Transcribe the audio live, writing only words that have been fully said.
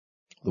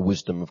the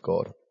wisdom of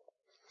God.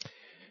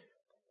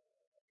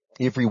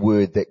 Every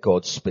word that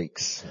God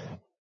speaks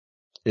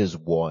is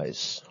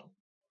wise.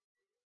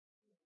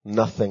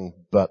 Nothing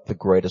but the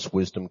greatest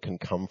wisdom can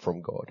come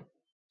from God.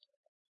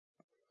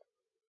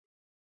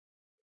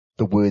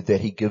 The word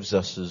that he gives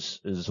us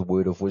is a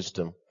word of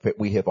wisdom. In fact,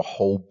 we have a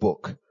whole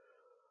book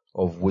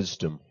of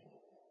wisdom.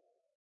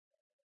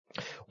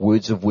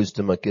 Words of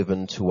wisdom are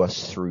given to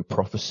us through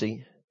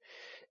prophecy,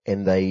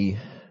 and they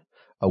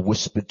are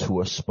whispered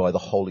to us by the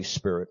Holy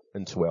Spirit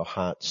into our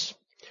hearts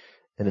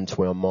and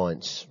into our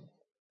minds.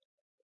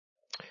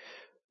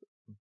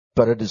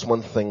 But it is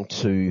one thing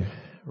to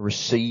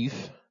receive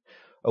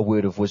a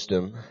word of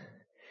wisdom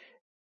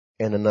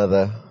and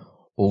another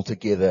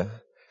altogether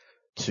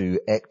to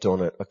act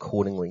on it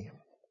accordingly.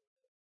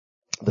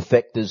 The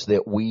fact is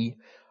that we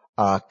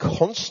are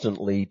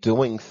constantly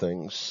doing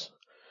things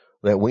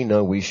that we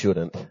know we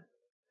shouldn't.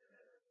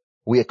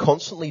 We are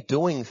constantly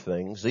doing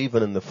things,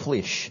 even in the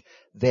flesh,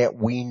 that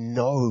we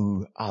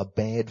know are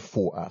bad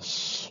for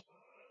us.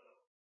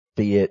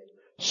 Be it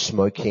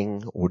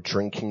smoking or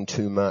drinking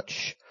too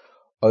much,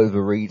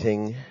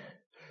 overeating,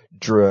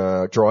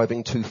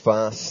 driving too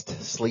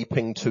fast,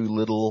 sleeping too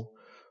little,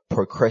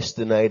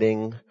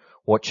 procrastinating,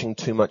 watching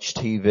too much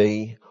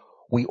TV.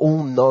 We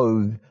all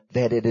know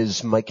that it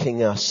is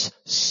making us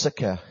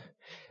sicker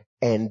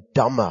and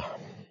dumber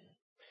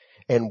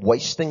and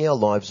wasting our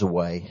lives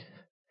away.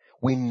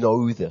 We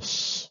know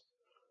this.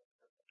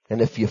 And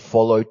if you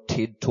follow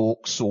TED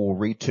Talks or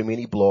read too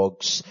many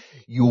blogs,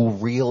 you'll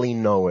really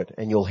know it,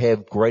 and you'll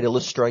have great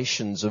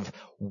illustrations of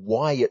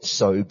why it's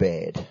so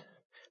bad.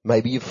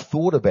 Maybe you've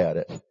thought about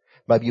it.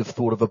 Maybe you've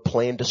thought of a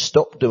plan to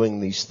stop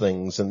doing these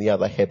things and the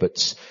other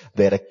habits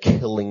that are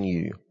killing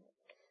you.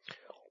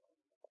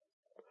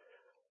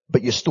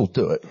 But you still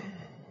do it.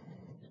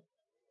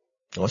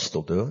 I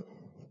still do it.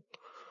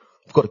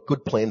 I've got a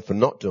good plan for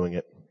not doing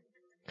it,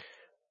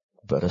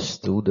 but I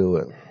still do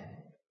it.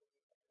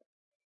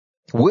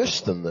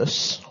 Worse than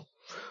this,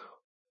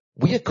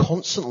 we are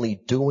constantly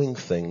doing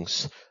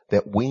things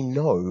that we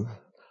know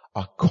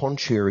are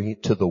contrary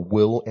to the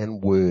will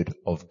and word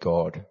of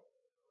God.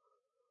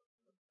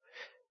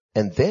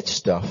 And that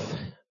stuff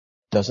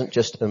doesn't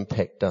just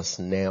impact us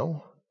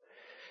now,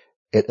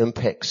 it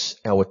impacts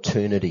our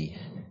eternity.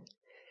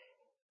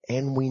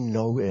 And we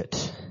know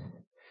it,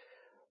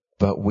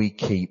 but we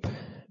keep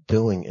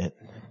doing it.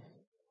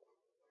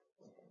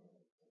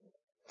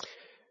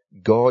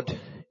 God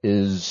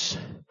is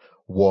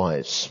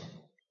wise.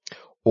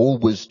 All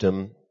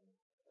wisdom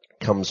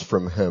comes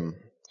from him.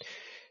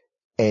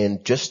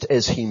 And just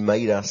as he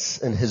made us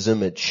in his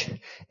image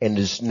and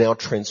is now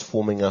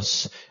transforming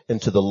us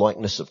into the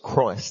likeness of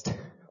Christ,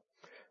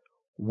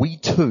 we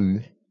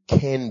too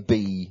can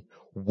be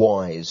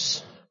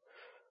wise.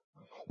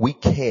 We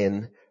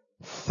can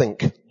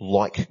think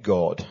like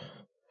God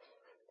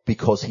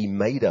because he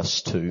made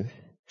us to,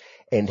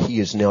 and he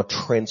is now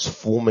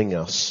transforming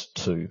us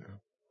to.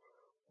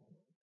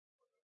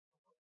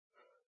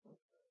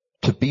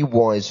 To be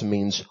wise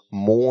means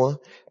more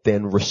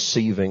than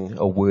receiving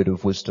a word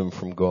of wisdom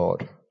from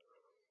God.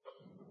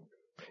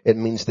 It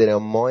means that our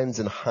minds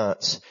and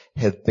hearts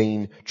have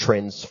been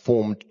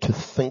transformed to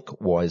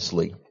think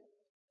wisely.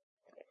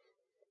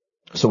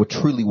 So a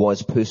truly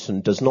wise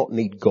person does not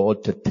need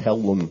God to tell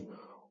them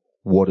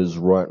what is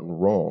right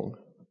and wrong.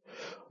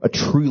 A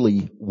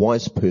truly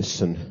wise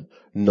person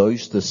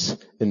knows this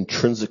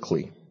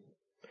intrinsically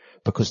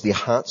because their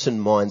hearts and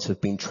minds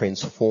have been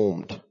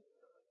transformed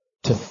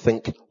to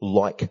think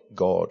like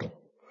God.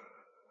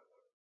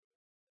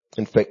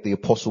 In fact, the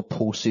Apostle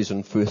Paul says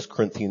in 1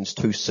 Corinthians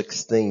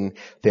 2:16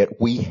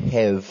 that we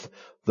have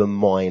the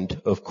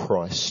mind of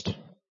Christ.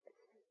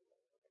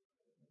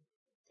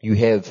 You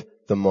have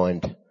the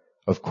mind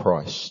of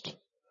Christ.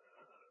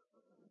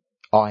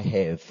 I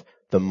have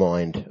the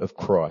mind of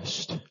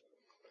Christ.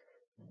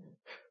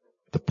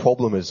 The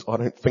problem is I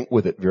don't think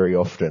with it very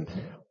often.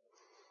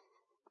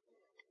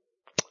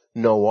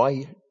 No,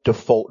 I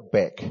default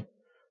back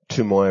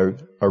to my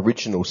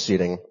original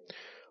setting,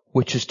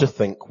 which is to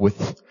think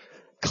with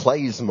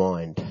Clay's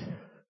mind.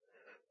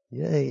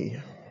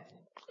 Yay.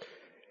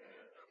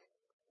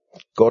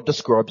 God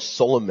describes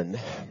Solomon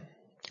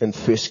in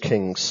 1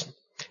 Kings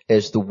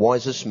as the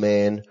wisest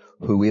man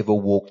who ever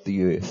walked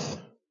the earth.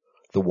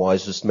 The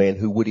wisest man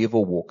who would ever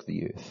walk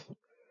the earth.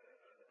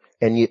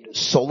 And yet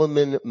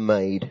Solomon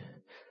made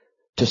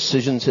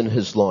decisions in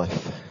his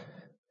life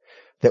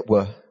that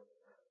were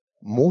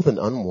more than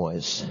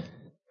unwise.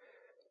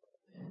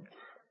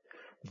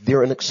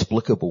 They're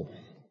inexplicable.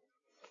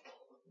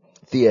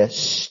 They're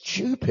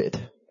stupid.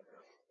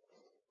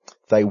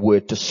 They were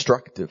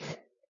destructive.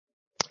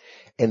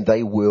 And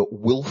they were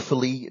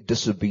willfully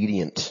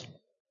disobedient.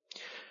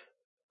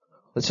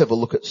 Let's have a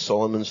look at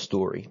Solomon's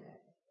story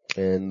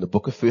in the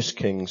book of 1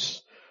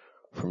 Kings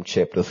from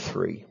chapter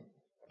 3.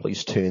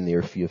 Please turn there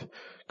if you've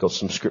got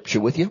some scripture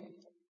with you.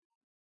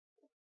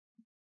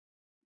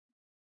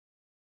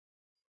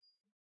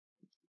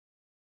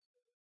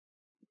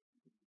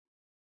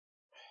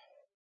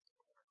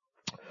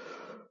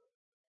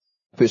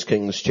 1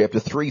 Kings chapter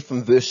 3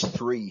 from verse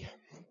 3.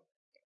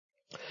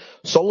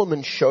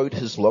 Solomon showed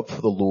his love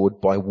for the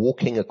Lord by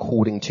walking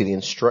according to the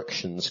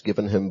instructions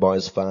given him by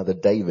his father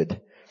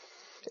David,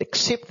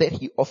 except that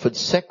he offered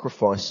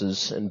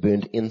sacrifices and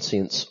burned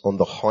incense on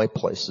the high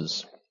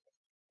places.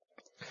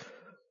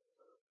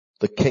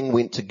 The king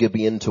went to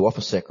Gibeon to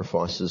offer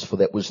sacrifices, for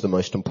that was the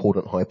most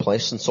important high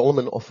place, and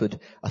Solomon offered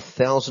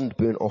 1,000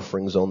 burnt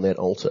offerings on that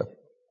altar.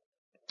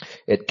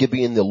 At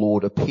Gibeon the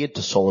Lord appeared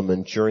to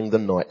Solomon during the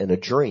night in a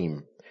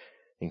dream,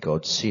 and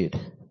God said,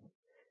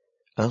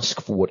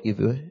 "Ask for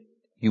whatever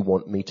you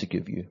want me to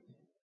give you."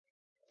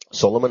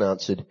 Solomon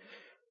answered,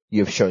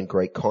 "You have shown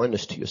great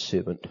kindness to your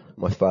servant,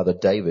 my father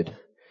David,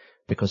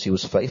 because he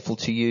was faithful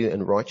to you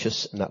and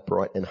righteous and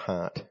upright in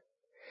heart.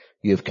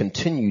 You have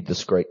continued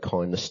this great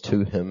kindness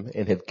to him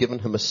and have given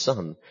him a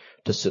son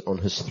to sit on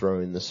his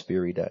throne this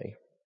very day.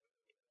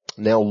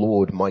 Now,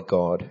 Lord, my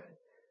God,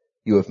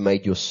 you have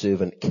made your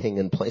servant king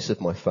in place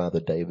of my father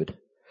David,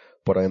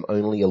 but I am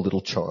only a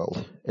little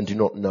child and do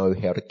not know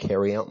how to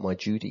carry out my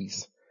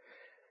duties.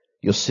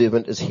 Your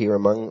servant is here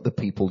among the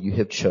people you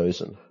have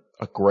chosen,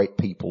 a great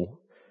people,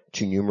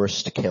 too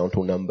numerous to count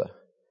or number.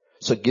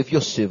 So give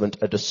your servant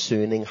a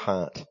discerning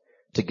heart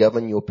to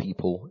govern your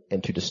people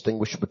and to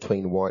distinguish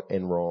between right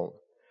and wrong.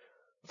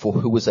 For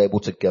who is able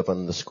to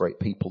govern this great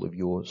people of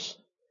yours?"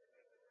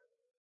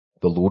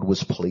 The Lord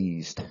was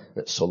pleased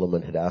that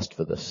Solomon had asked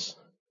for this.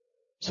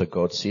 So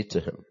God said to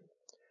him,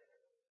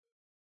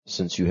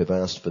 "Since you have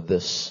asked for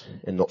this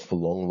and not for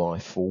long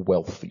life or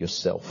wealth for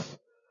yourself,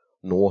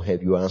 nor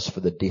have you asked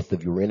for the death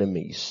of your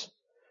enemies,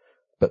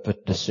 but for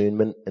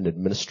discernment and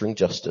administering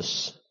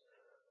justice,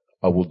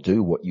 I will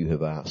do what you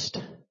have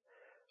asked.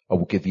 I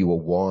will give you a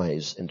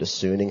wise and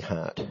discerning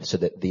heart so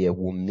that there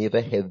will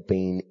never have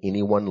been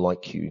anyone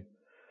like you,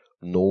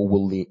 nor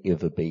will there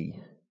ever be.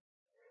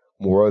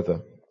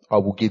 Moreover, I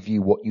will give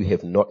you what you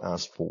have not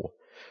asked for,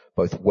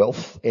 both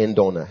wealth and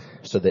honor,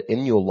 so that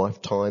in your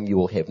lifetime you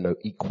will have no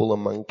equal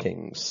among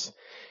kings.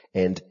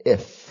 And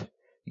if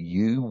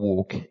you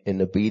walk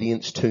in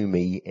obedience to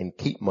me and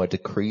keep my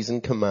decrees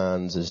and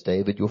commands as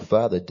David your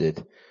father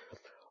did,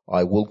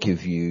 I will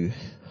give you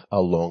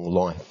a long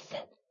life."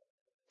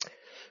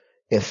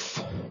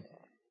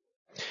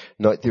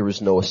 Note, there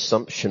is no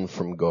assumption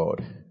from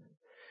God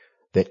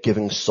that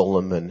giving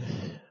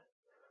Solomon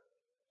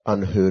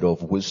unheard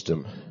of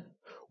wisdom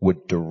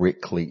would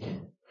directly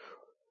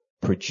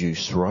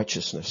produce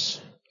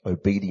righteousness,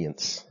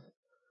 obedience.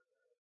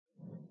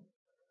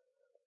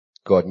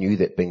 God knew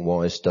that being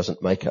wise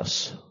doesn't make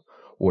us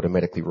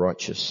automatically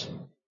righteous.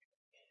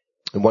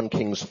 In 1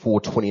 Kings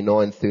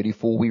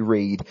 4:29-34 we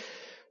read,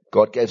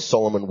 God gave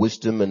Solomon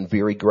wisdom and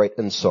very great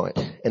insight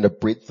and a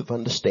breadth of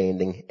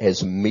understanding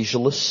as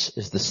measureless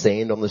as the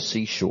sand on the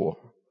seashore.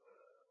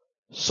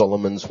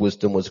 Solomon's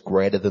wisdom was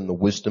greater than the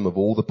wisdom of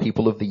all the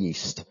people of the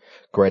East,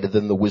 greater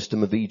than the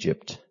wisdom of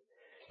Egypt.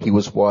 He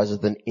was wiser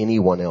than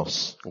anyone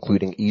else,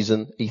 including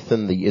Ethan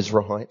the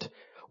Ezrahite,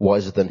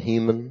 wiser than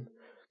Heman,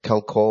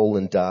 Calcol,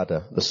 and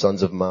Dada, the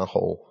sons of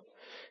Mahol,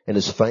 and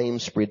his fame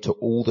spread to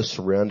all the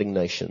surrounding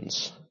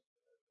nations.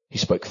 He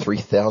spoke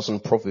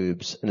 3,000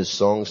 proverbs, and his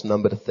songs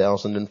numbered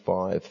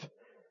 1,005.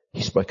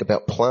 He spoke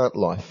about plant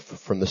life,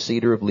 from the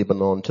cedar of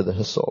Lebanon to the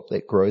hyssop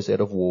that grows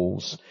out of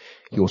walls.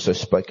 He also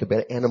spoke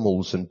about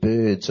animals and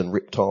birds and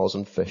reptiles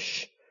and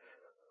fish.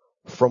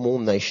 From all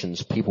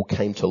nations, people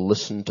came to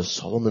listen to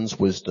Solomon's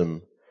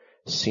wisdom,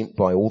 sent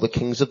by all the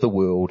kings of the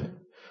world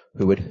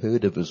who had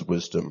heard of his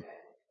wisdom.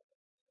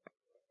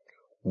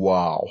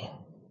 Wow.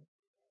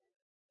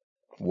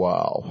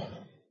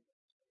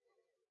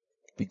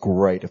 Be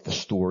great if the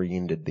story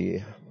ended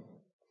there.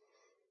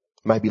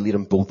 Maybe let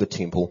him build the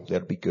temple.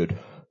 That'd be good.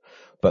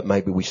 But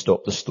maybe we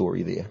stop the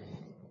story there.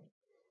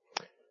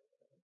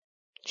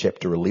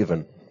 Chapter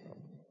 11.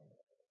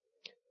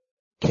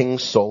 King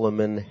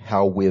Solomon,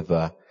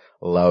 however,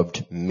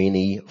 loved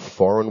many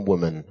foreign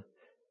women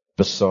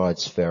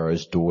besides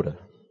Pharaoh's daughter.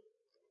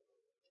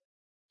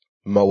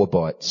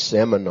 Moabites,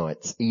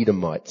 Ammonites,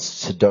 Edomites,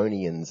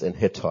 Sidonians, and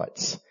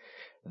Hittites.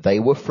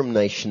 They were from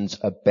nations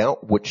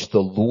about which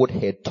the Lord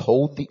had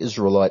told the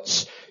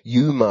Israelites,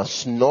 "You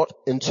must not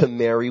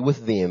intermarry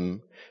with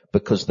them,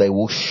 because they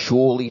will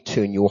surely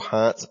turn your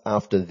hearts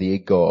after their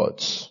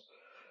gods."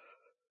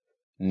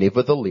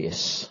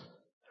 Nevertheless,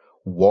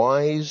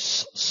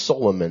 wise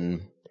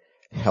Solomon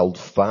held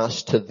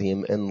fast to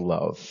them in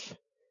love.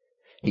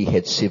 He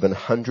had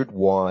 700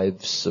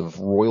 wives of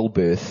royal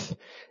birth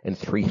and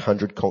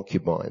 300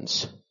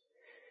 concubines,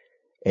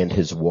 and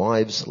his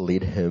wives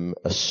led him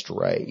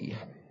astray.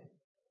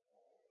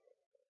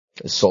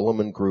 As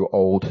Solomon grew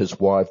old, his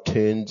wife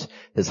turned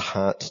his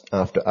heart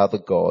after other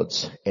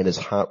gods, and his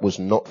heart was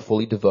not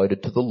fully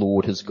devoted to the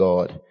Lord his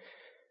God,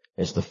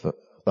 as the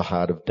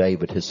heart of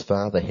David his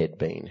father had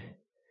been.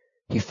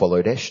 He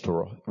followed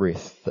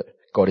Ashtoreth, the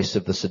goddess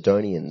of the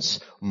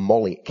Sidonians,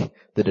 Molech,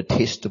 the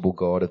detestable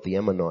god of the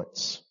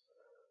Ammonites.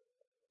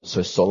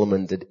 So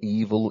Solomon did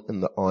evil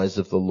in the eyes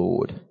of the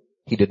Lord.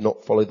 He did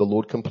not follow the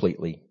Lord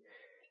completely,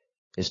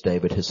 as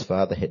David his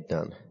father had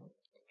done.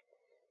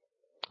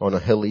 On a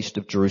hill east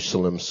of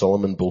Jerusalem,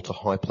 Solomon built a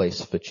high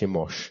place for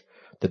Chemosh,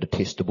 the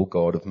detestable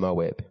god of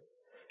Moab,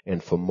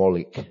 and for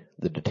Molech,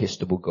 the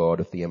detestable god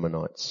of the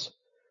Ammonites.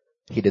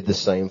 He did the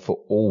same for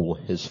all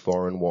his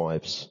foreign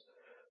wives,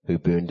 who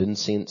burned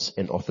incense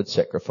and offered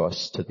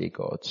sacrifice to their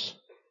gods.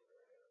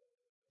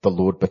 The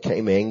Lord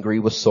became angry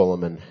with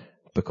Solomon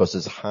because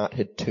his heart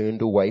had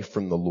turned away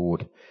from the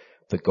Lord,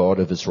 the God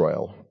of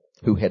Israel,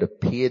 who had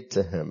appeared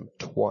to him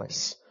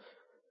twice.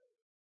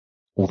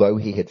 Although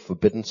he had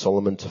forbidden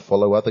Solomon to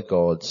follow other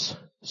gods,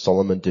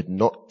 Solomon did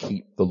not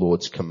keep the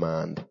Lord's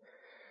command.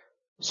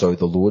 So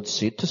the Lord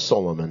said to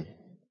Solomon,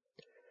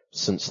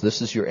 "Since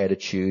this is your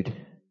attitude,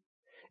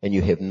 and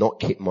you have not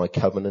kept my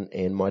covenant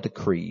and my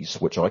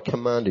decrees, which I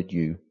commanded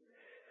you,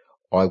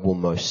 I will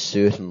most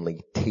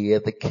certainly tear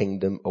the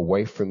kingdom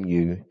away from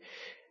you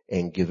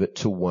and give it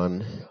to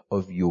one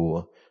of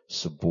your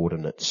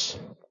subordinates."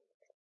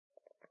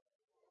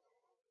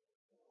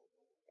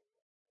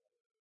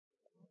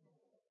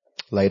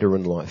 Later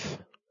in life,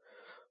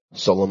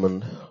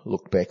 Solomon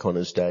looked back on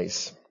his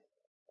days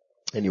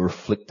and he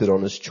reflected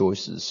on his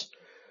choices.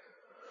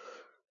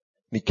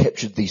 He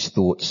captured these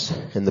thoughts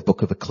in the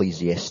book of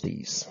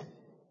Ecclesiastes.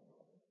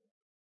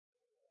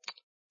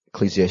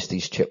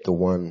 Ecclesiastes chapter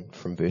 1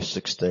 from verse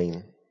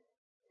 16.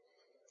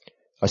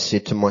 I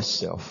said to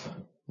myself,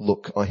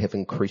 "Look, I have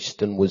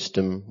increased in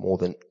wisdom more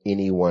than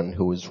anyone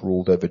who has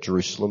ruled over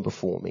Jerusalem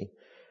before me.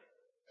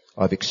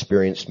 I've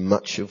experienced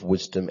much of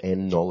wisdom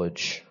and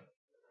knowledge.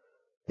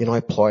 Then I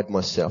applied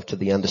myself to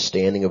the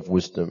understanding of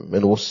wisdom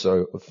and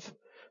also of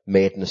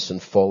madness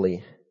and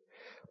folly.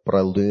 But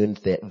I learned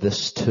that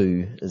this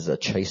too is a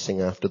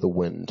chasing after the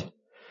wind,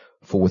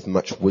 for with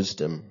much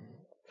wisdom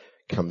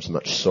comes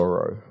much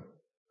sorrow.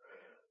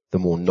 The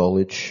more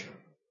knowledge,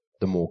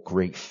 the more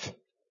grief."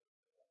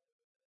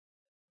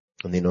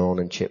 And then on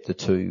in chapter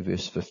 2,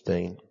 verse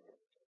 15.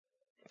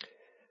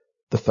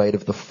 The fate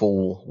of the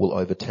fool will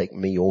overtake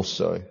me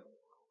also.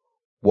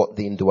 What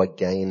then do I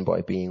gain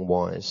by being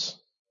wise?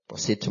 I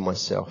said to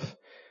myself,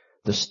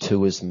 this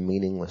too is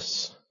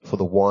meaningless, for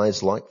the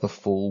wise, like the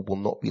fool, will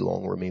not be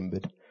long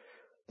remembered.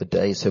 The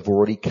days have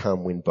already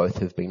come when both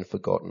have been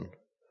forgotten.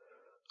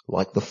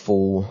 Like the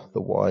fool,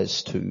 the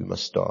wise too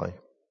must die.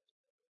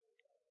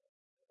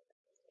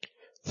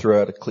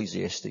 Throughout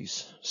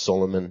Ecclesiastes,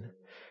 Solomon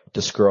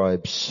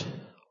describes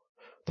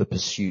the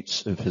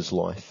pursuits of his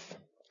life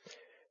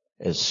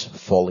as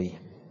folly.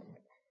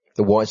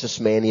 The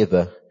wisest man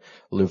ever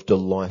lived a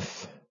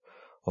life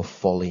of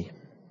folly.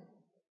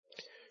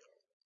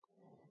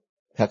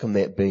 How can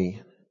that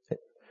be? It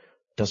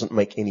doesn't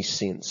make any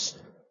sense.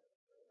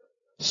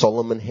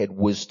 Solomon had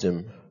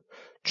wisdom,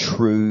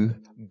 true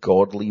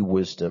godly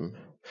wisdom,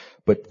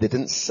 but that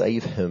didn't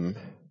save him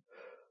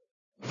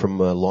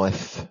from a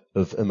life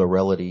of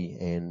immorality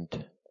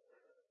and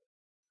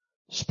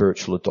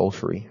spiritual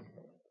adultery.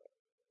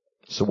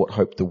 So what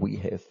hope do we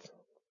have?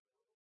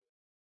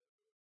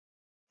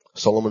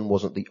 Solomon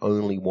wasn't the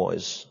only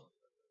wise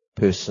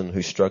person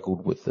who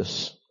struggled with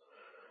this.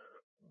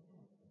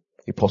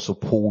 The Apostle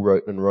Paul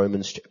wrote in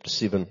Romans chapter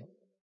 7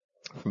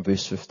 from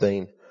verse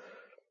 15,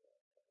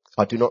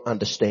 I do not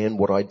understand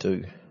what I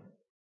do,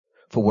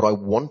 for what I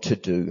want to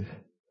do,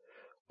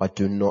 I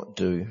do not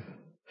do,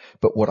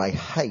 but what I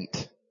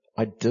hate,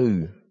 I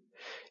do.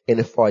 And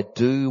if I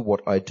do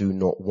what I do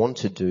not want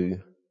to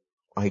do,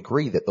 I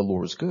agree that the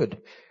law is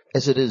good.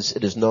 As it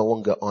is no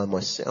longer I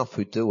myself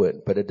who do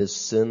it, but it is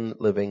sin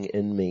living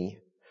in me.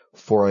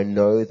 For I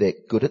know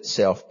that good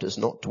itself does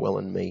not dwell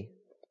in me,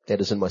 that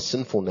is in my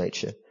sinful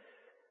nature.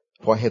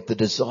 For I have the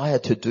desire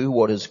to do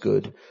what is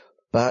good,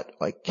 but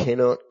I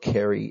cannot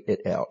carry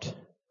it out.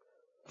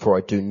 For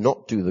I do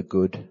not do the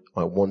good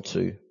I want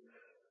to,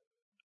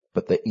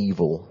 but the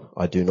evil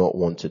I do not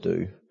want to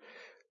do.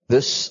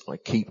 This I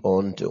keep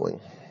on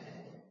doing.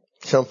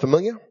 Sound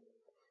familiar?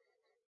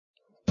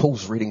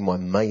 Paul's reading my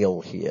mail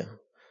here.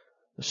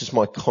 This is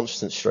my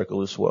constant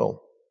struggle as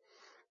well.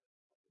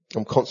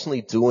 I'm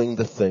constantly doing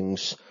the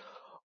things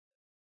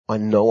I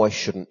know I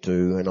shouldn't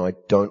do and I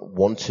don't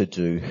want to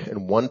do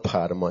in one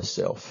part of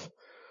myself,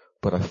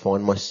 but I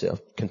find myself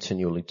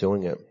continually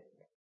doing it.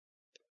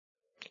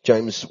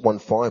 James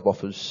 1:5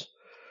 offers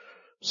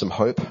some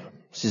hope. It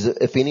says,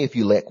 if any of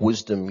you lack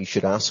wisdom, you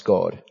should ask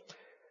God,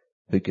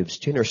 who gives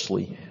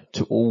generously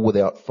to all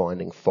without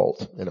finding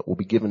fault, and it will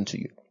be given to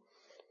you.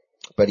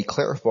 But he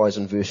clarifies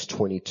in verse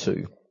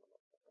 22,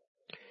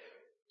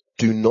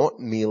 do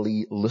not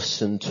merely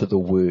listen to the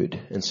word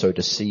and so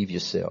deceive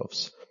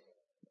yourselves.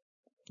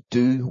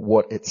 Do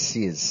what it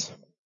says.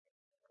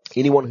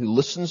 Anyone who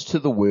listens to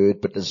the word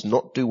but does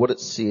not do what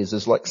it says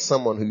is like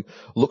someone who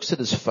looks at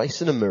his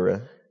face in a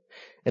mirror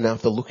and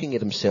after looking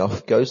at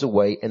himself goes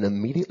away and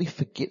immediately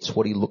forgets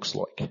what he looks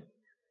like.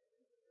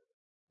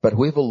 But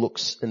whoever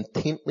looks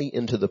intently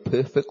into the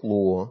perfect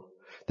law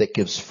that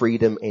gives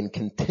freedom and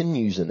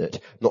continues in it,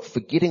 not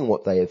forgetting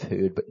what they have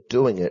heard but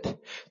doing it,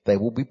 they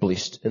will be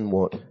blessed in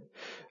what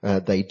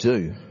they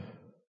do.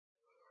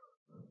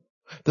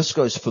 This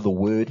goes for the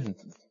word in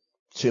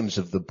terms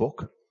of the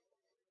book.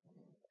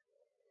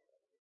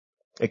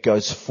 It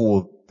goes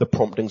for the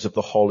promptings of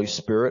the Holy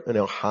Spirit in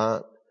our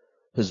heart,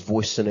 His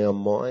voice in our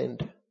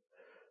mind.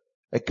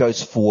 It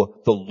goes for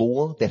the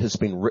law that has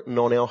been written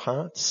on our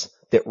hearts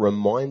that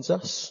reminds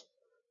us.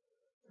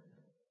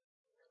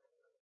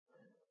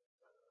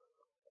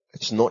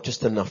 It's not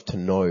just enough to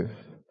know.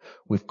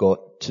 We've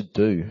got to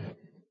do.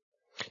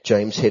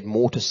 James had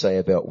more to say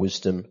about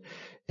wisdom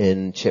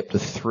in chapter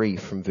 3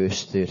 from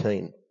verse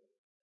 13.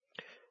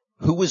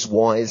 Who is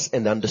wise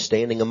and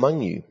understanding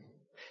among you?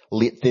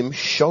 Let them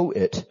show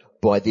it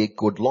by their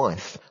good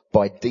life,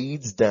 by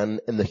deeds done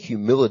in the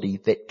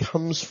humility that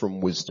comes from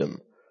wisdom.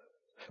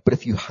 But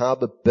if you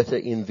harbor bitter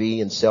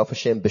envy and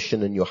selfish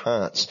ambition in your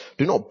hearts,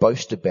 do not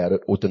boast about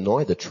it or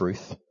deny the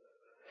truth.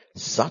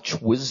 Such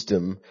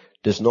wisdom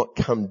does not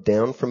come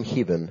down from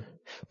heaven,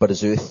 but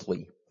is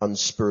earthly,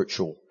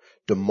 unspiritual,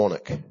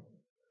 demonic.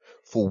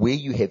 For where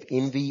you have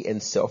envy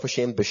and selfish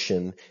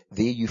ambition,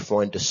 there you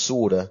find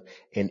disorder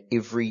and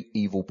every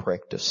evil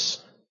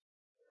practice.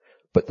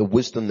 But the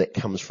wisdom that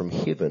comes from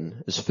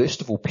heaven is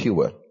first of all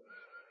pure,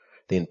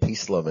 then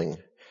peace-loving,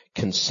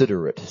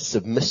 considerate,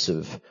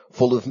 submissive,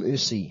 full of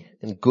mercy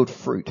and good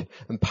fruit,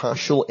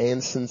 impartial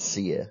and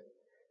sincere.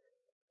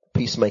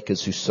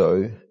 Peacemakers who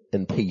sow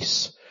in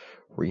peace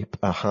reap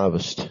a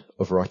harvest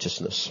of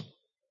righteousness.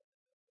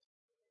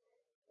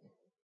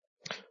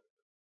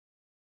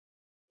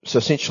 So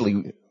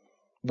essentially,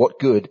 what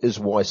good is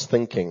wise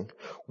thinking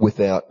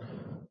without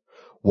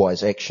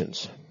wise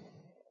actions?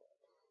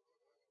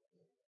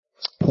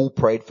 Paul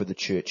prayed for the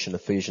church in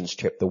Ephesians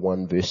chapter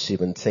 1 verse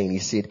 17. He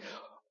said,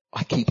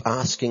 I keep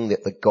asking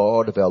that the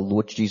God of our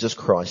Lord Jesus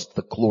Christ,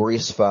 the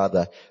glorious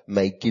Father,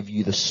 may give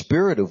you the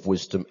spirit of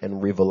wisdom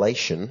and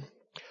revelation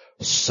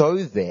so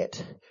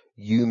that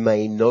you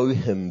may know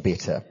Him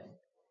better.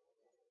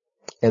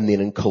 And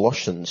then in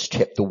Colossians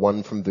chapter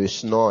 1 from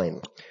verse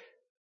 9,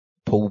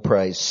 Paul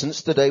prays,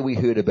 since the day we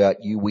heard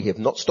about you, we have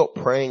not stopped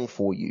praying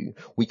for you.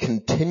 We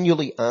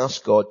continually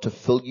ask God to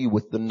fill you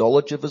with the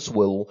knowledge of His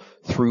will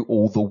through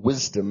all the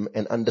wisdom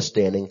and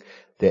understanding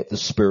that the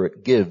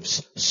Spirit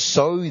gives,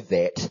 so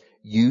that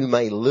you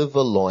may live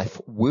a life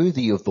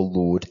worthy of the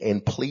Lord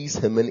and please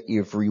Him in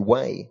every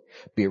way,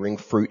 bearing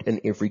fruit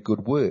in every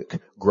good work,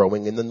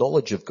 growing in the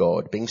knowledge of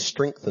God, being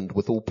strengthened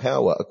with all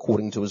power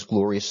according to His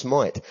glorious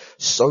might,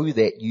 so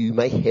that you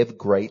may have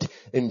great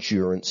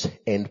endurance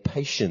and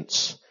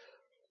patience.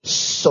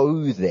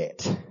 So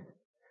that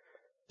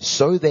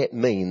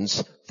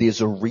means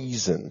there's a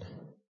reason.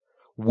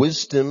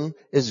 Wisdom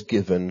is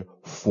given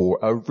for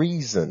a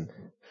reason,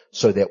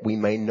 so that we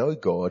may know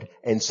God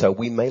and so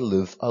we may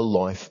live a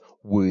life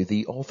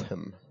worthy of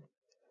Him.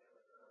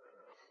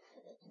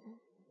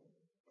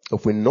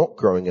 If we're not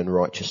growing in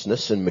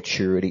righteousness and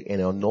maturity and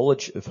our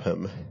knowledge of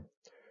Him,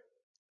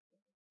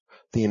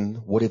 then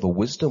whatever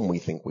wisdom we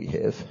think we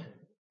have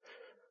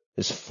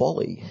is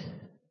folly.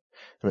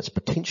 And it's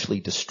potentially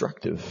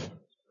destructive,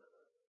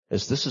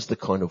 as this is the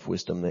kind of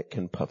wisdom that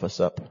can puff us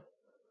up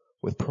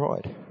with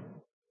pride.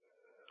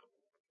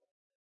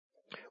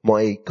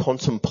 My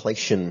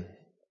contemplation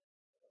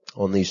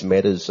on these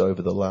matters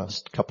over the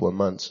last couple of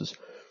months has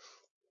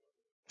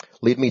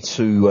led me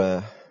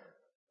to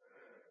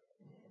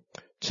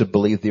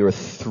believe there are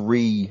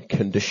three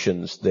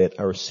conditions that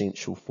are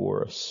essential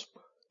for us.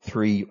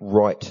 Three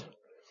right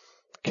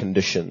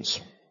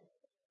conditions.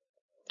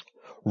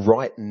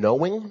 Right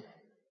knowing,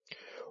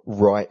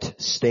 right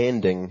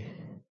standing,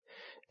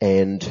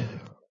 and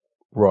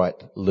right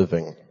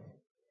living.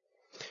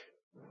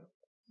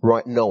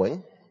 Right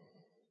knowing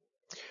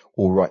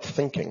or right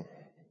thinking.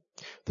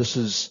 This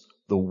is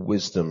the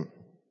wisdom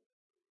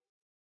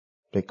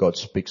that God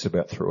speaks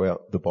about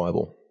throughout the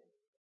Bible.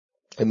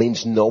 It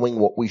means knowing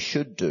what we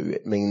should do.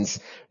 It means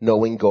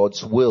knowing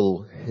God's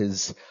will,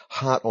 His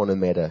heart on a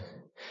matter.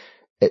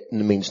 It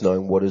means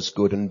knowing what is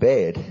good and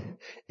bad.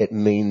 It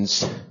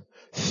means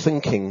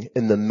thinking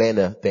in the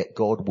manner that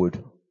God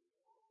would.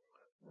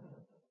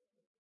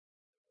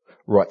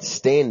 Right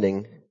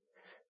standing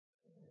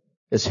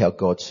is how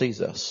God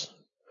sees us.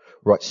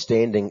 Right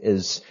standing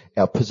is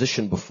our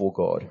position before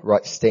God.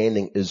 Right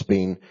standing is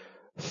being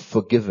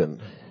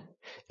forgiven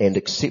and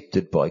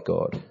accepted by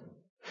God.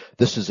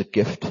 This is a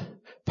gift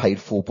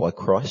paid for by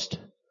Christ,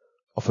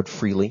 offered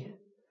freely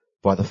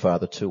by the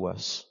Father to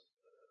us.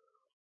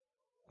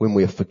 When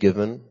we are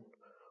forgiven,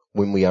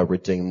 when we are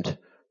redeemed,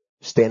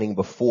 standing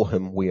before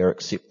Him, we are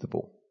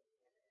acceptable.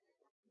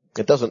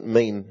 It doesn't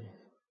mean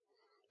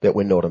that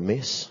we're not a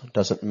mess. It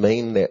doesn't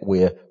mean that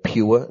we're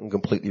pure and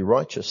completely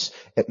righteous.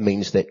 It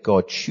means that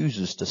God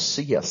chooses to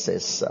see us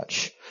as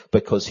such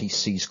because He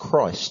sees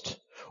Christ,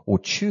 or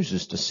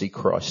chooses to see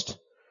Christ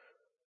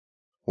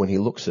when He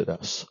looks at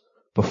us.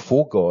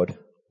 Before God,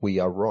 we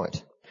are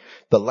right.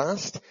 The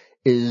last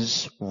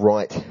is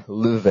right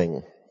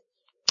living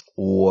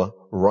or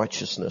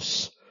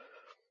righteousness.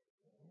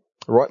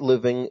 Right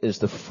living is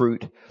the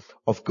fruit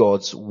of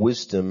God's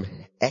wisdom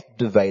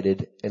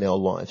activated in our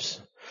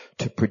lives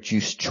to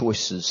produce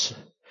choices,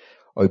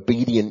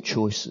 obedient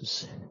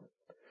choices,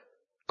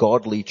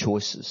 godly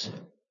choices.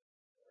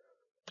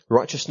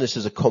 Righteousness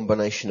is a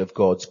combination of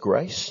God's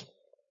grace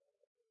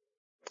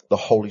the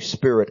Holy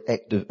Spirit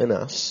active in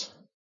us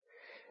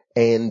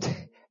and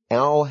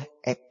our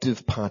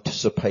active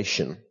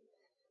participation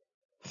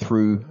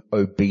through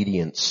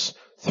obedience,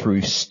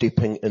 through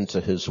stepping into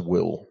His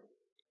will.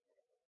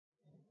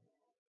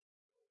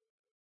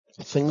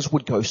 Things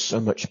would go so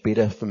much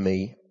better for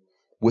me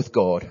with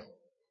God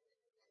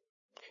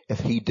if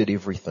He did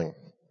everything.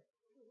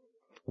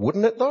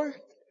 Wouldn't it though?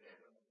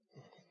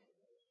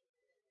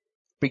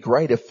 Be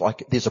great if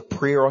there's a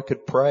prayer I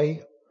could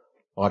pray.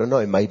 I don't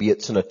know, maybe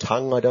it's in a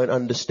tongue I don't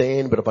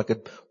understand, but if I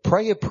could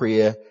pray a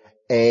prayer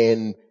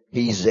and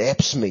He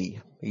zaps me,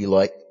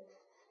 the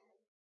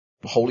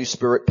Holy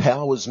Spirit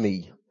powers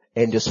me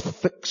and just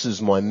fixes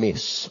my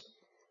mess.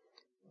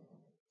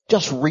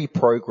 Just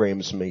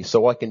reprograms me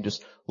so I can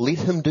just let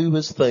Him do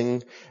His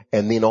thing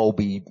and then I'll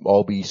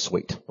be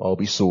sweet. I'll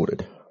be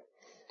sorted.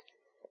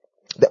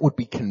 That would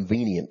be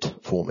convenient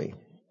for me.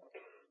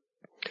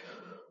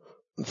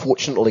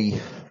 Unfortunately,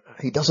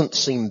 He doesn't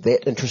seem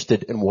that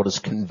interested in what is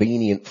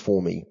convenient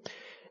for me.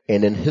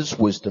 And in His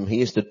wisdom,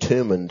 He has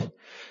determined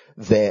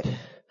that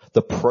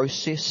the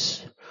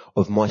process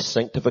of my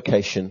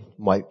sanctification,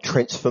 my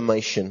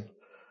transformation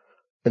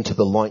into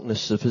the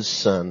likeness of His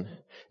Son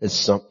is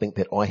something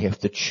that I have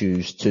to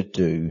choose to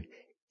do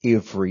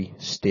every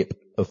step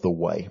of the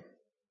way.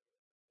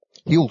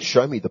 He'll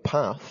show me the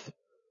path.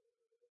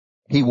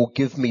 He will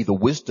give me the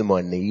wisdom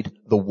I need,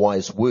 the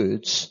wise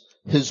words,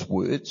 His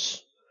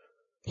words.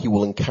 He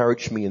will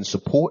encourage me and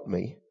support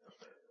me.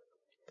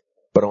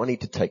 But I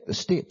need to take the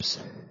steps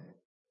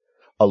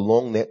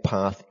along that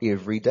path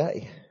every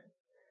day.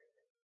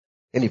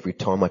 And every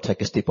time I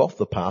take a step off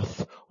the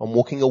path, I'm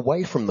walking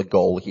away from the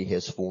goal He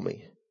has for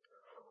me.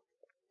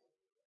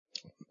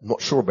 I'm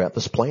not sure about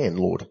this plan,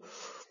 Lord.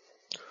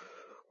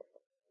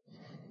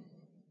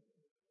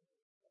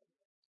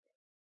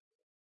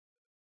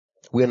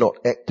 We're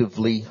not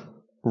actively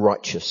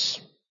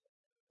righteous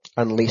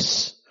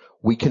unless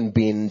we can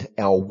bend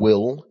our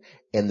will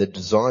and the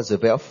desires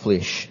of our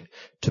flesh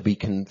to be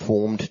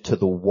conformed to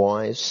the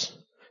wise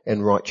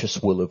and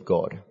righteous will of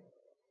God.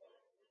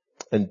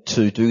 And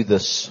to do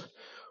this,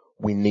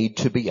 we need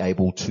to be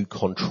able to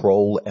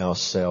control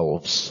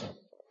ourselves.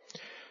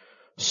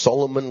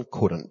 Solomon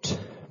couldn't,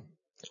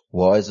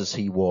 wise as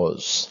he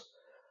was.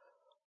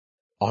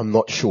 I'm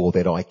not sure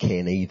that I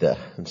can either,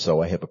 and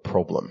so I have a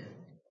problem.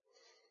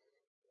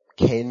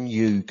 Can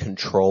you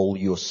control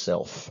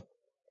yourself?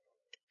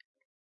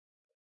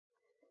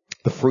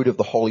 The fruit of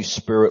the Holy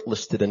Spirit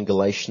listed in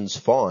Galatians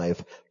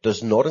 5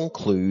 does not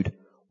include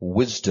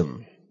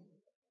wisdom.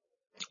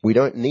 We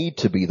don't need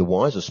to be the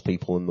wisest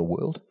people in the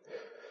world.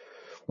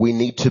 We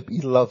need to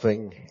be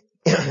loving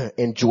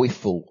and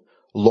joyful,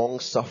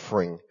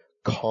 long-suffering,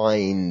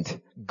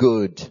 kind,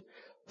 good,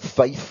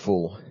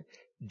 faithful,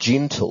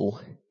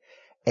 gentle,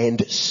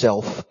 and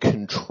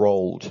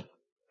self-controlled.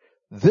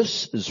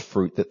 This is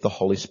fruit that the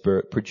Holy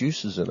Spirit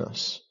produces in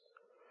us.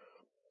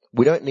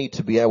 We don't need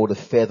to be able to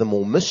fathom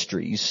all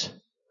mysteries.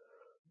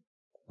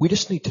 We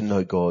just need to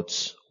know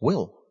God's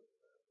will.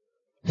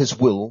 His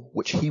will,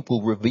 which He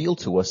will reveal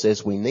to us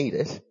as we need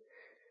it.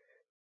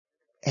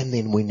 And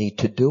then we need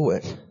to do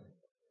it.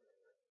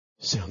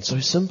 Sounds so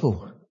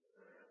simple.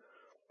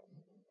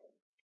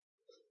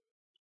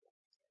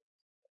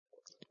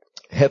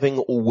 Having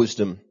all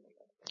wisdom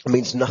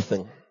means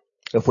nothing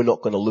if we're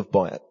not going to live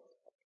by it.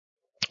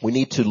 We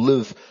need to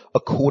live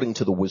according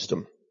to the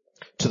wisdom,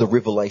 to the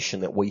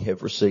revelation that we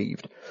have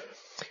received.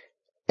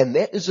 And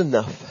that is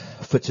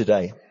enough for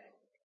today.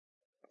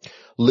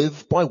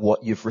 Live by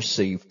what you've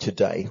received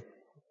today.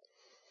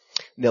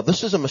 Now,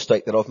 this is a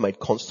mistake that I've made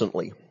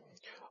constantly.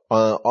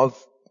 I've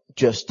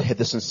just had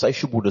this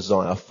insatiable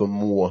desire for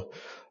more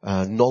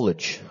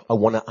knowledge. I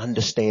want to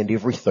understand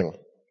everything.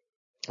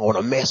 I want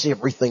to mass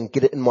everything,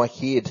 get it in my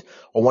head.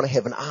 I want to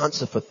have an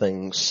answer for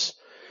things.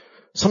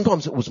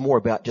 Sometimes it was more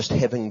about just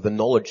having the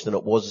knowledge than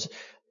it was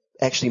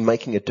actually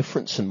making a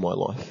difference in my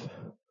life.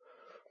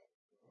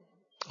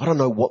 I don't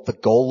know what the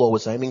goal I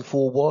was aiming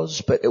for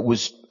was, but it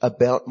was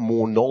about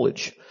more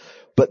knowledge.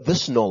 But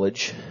this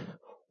knowledge,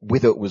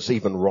 whether it was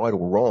even right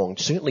or wrong,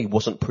 certainly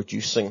wasn't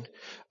producing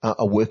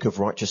a work of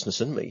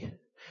righteousness in me.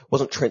 It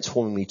wasn't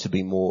transforming me to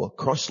be more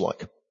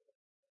Christ-like.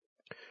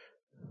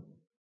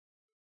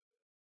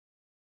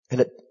 And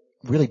it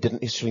really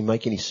didn't necessarily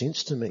make any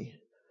sense to me.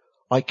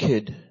 I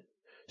could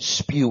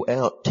spew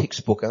out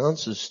textbook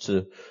answers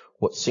to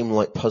what seemed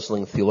like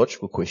puzzling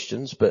theological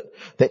questions, but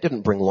that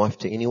didn't bring life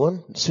to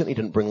anyone. It certainly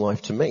didn't bring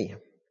life to me.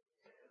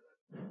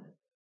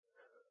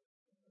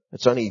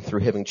 It's only through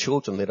having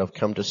children that I've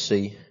come to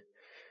see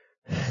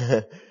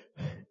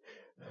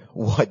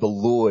why the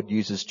Lord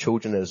uses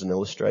children as an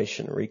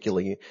illustration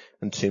regularly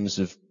in terms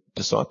of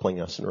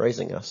discipling us and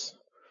raising us.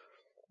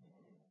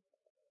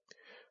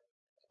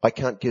 I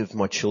can't give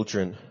my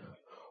children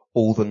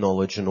all the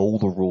knowledge and all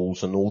the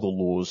rules and all the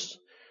laws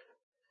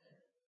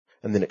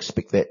and then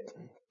expect that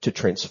to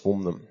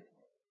transform them.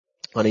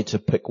 I need to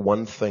pick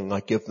one thing.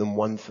 I give them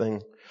one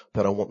thing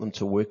that I want them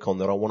to work on,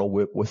 that I want to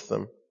work with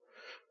them.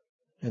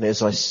 And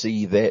as I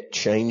see that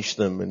change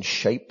them and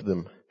shape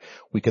them,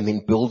 we can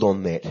then build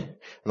on that,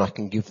 and I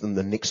can give them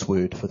the next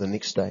word for the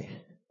next day.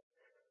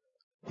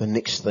 The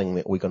next thing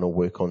that we're going to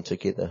work on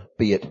together,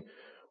 be it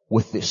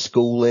with their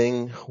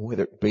schooling,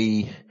 whether it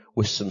be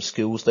with some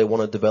skills they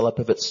want to develop,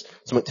 if it's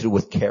something to do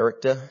with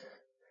character.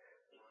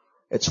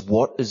 It's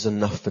what is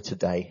enough for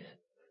today.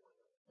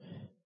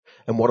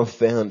 And what I've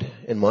found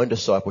in my own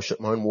discipleship,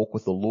 my own walk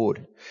with the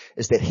Lord,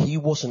 is that He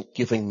wasn't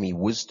giving me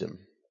wisdom.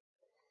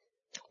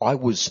 I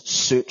was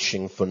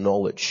searching for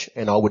knowledge,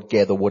 and I would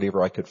gather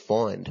whatever I could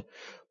find.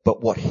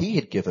 But what He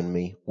had given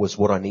me was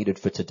what I needed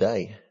for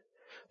today.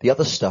 The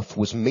other stuff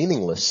was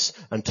meaningless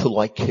until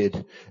I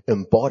could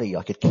embody,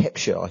 I could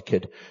capture, I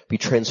could be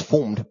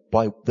transformed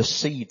by the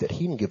seed that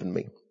He had given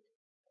me.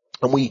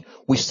 And we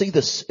see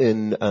this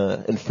in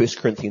 1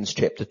 Corinthians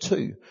chapter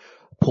 2.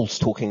 Paul's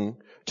talking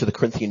to the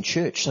Corinthian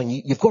church saying,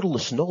 you've got all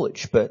this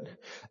knowledge, but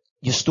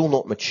you're still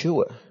not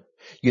mature.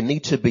 You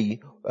need to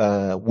be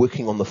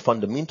working on the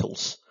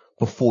fundamentals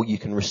before you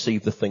can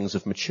receive the things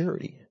of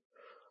maturity.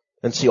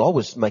 And see, I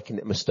was making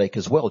that mistake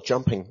as well,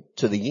 jumping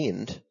to the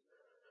end,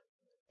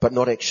 but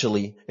not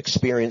actually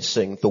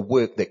experiencing the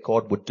work that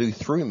God would do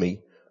through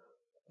me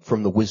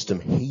from the wisdom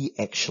He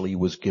actually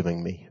was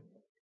giving me.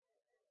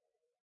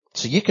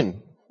 So you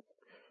can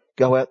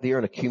go out there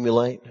and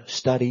accumulate,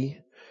 study,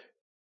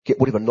 get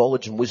whatever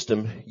knowledge and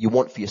wisdom you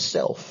want for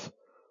yourself,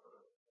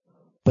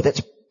 but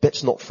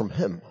that's not from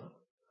Him.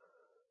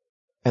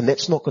 And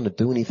that's not going to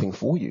do anything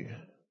for you.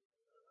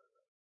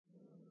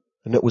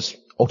 And it was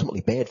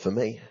ultimately bad for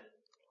me.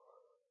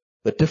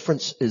 The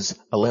difference is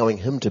allowing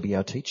Him to be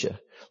our teacher.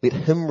 Let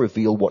Him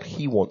reveal what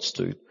He wants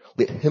to.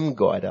 Let Him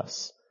guide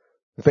us.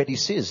 In fact, He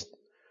says,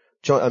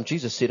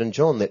 Jesus said in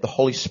John that the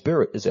Holy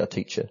Spirit is our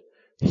teacher.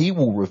 He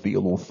will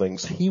reveal all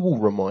things. He will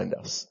remind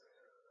us.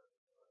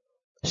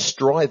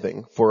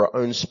 Striving for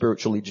our own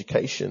spiritual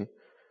education,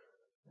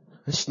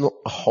 it's not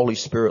a Holy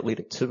Spirit-led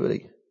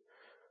activity.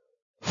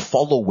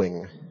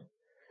 Following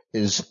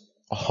is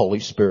a Holy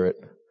Spirit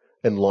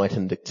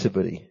enlightened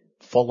activity.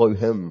 Follow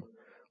Him.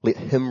 Let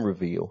Him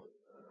reveal.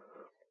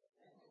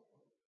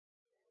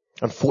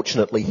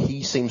 Unfortunately,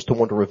 He seems to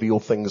want to reveal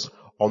things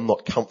I'm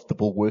not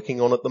comfortable working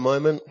on at the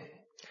moment.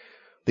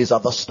 There's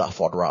other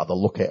stuff I'd rather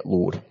look at,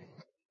 Lord.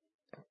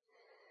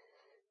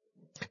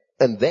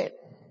 And that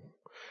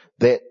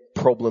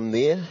problem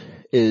there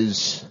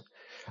is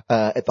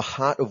at the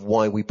heart of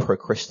why we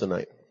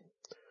procrastinate.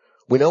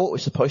 We know what we're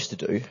supposed to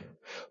do,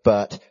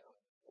 but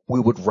we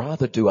would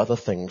rather do other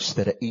things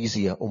that are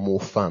easier or more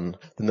fun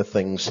than the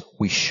things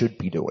we should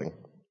be doing.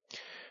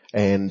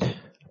 And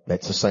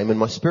that's the same in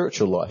my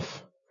spiritual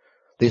life.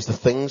 There's the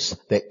things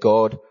that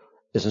God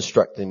is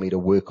instructing me to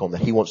work on,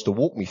 that He wants to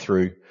walk me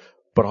through,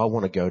 but I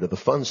want to go to the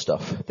fun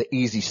stuff, the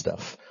easy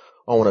stuff.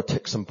 I want to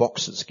tick some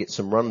boxes, get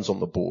some runs on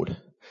the board.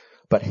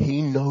 But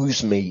He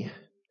knows me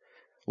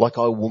like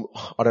I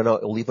don't know,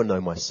 I'll ever know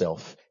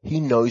myself. He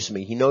knows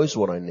me. He knows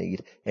what I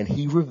need, and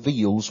He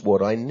reveals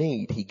what I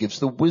need. He gives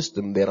the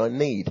wisdom that I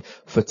need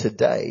for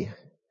today.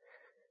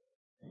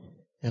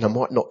 And I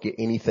might not get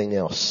anything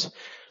else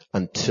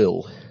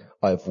until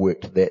I've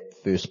worked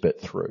that first bit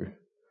through.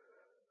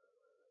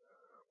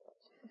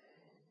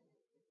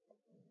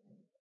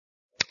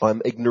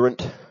 I'm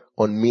ignorant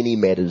on many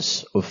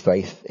matters of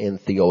faith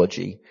and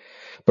theology,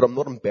 but I'm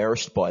not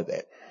embarrassed by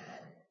that.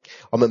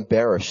 I'm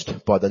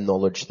embarrassed by the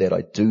knowledge that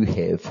I do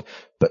have,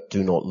 but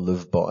do not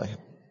live by.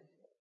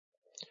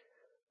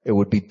 It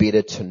would be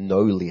better to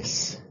know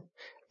less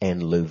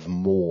and live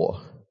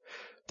more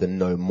than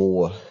know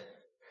more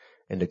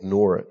and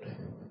ignore it.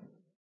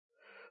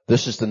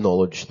 This is the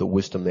knowledge, the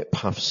wisdom that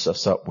puffs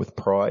us up with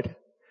pride,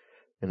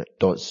 and it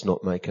does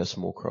not make us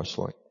more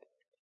Christ-like.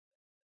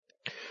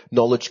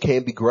 Knowledge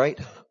can be great,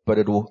 but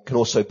it can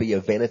also be a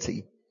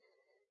vanity.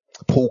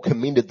 Paul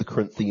commended the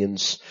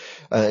Corinthians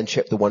in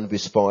chapter 1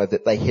 verse 5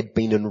 that they had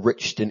been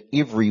enriched in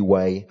every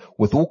way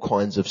with all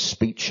kinds of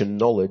speech and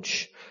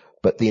knowledge,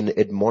 but then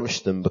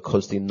admonished them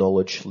because their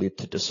knowledge led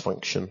to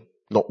dysfunction,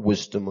 not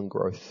wisdom and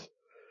growth.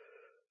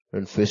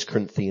 In 1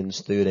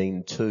 Corinthians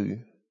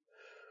 13:2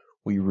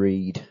 we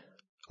read,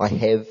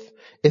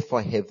 if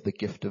I have the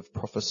gift of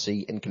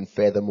prophecy and can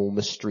fathom all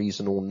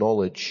mysteries and all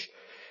knowledge,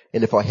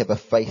 and if I have a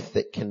faith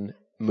that can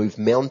move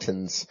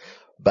mountains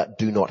but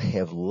do not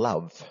have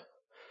love,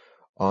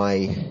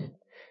 I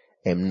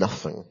am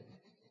nothing.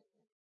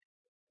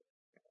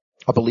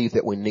 I believe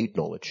that we need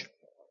knowledge,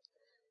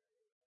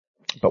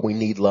 but we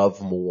need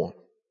love more.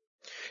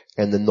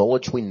 And the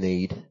knowledge we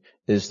need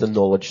is the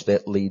knowledge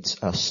that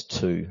leads us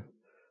to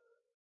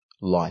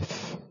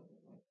life.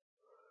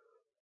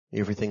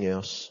 Everything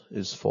else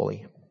is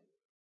folly.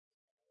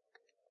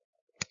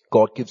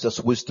 God gives us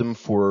wisdom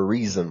for a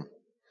reason.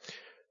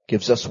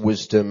 Gives us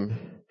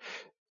wisdom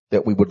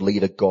that we would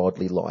lead a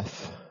godly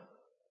life.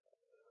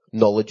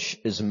 Knowledge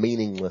is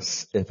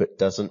meaningless if it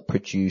doesn't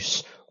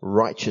produce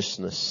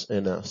righteousness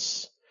in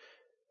us,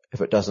 if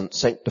it doesn't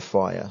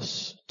sanctify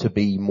us to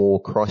be more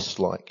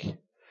Christ-like.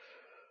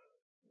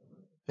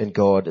 And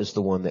God is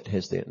the one that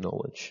has that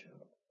knowledge.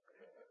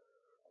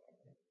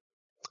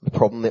 The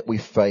problem that we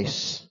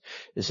face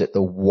is that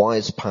the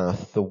wise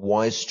path, the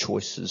wise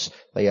choices,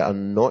 they are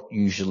not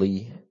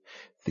usually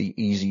the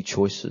easy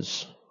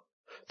choices.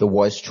 The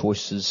wise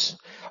choices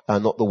are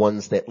not the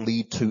ones that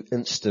lead to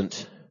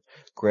instant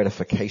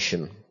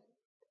gratification.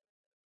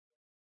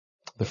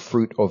 The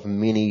fruit of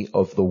many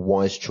of the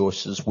wise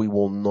choices we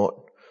will not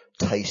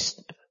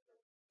taste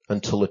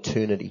until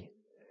eternity.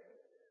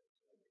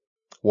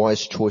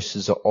 Wise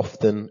choices are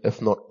often,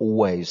 if not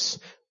always,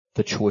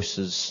 the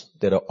choices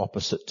that are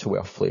opposite to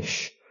our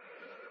flesh.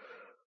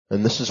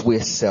 And this is where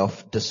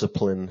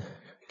self-discipline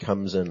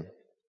comes in.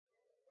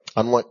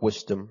 Unlike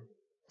wisdom,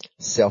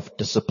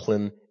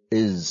 self-discipline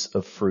is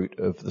a fruit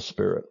of the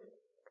Spirit.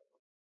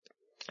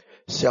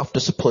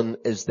 Self-discipline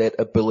is that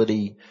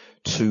ability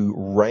to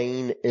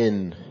rein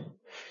in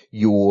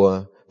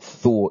your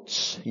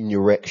thoughts and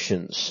your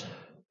actions,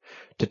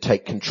 to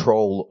take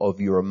control of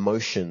your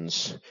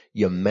emotions,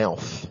 your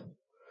mouth,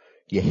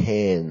 your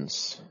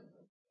hands.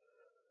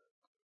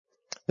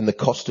 In The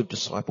Cost of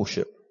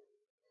Discipleship,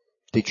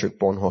 Dietrich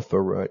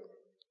Bonhoeffer wrote,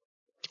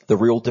 "The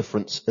real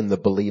difference in the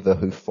believer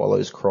who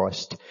follows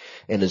Christ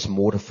and has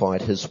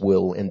mortified his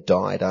will and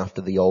died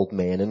after the old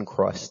man in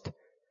Christ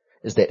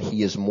is that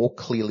he is more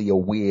clearly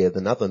aware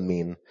than other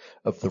men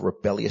of the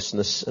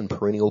rebelliousness and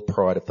perennial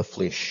pride of the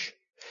flesh.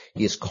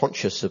 He is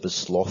conscious of his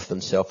sloth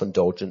and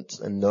self-indulgence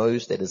and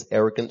knows that his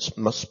arrogance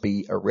must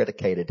be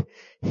eradicated.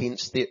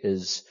 Hence there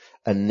is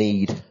a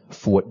need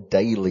for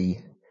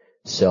daily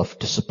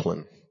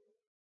self-discipline."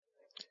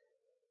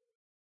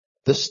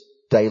 This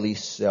daily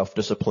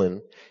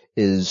self-discipline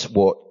is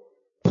what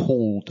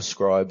Paul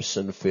describes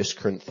in 1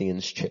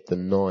 Corinthians chapter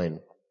 9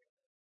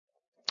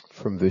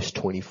 from verse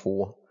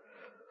 24.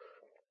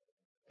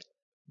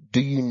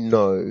 Do you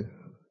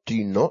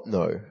not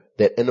know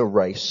that in a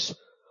race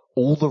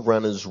all the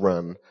runners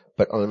run,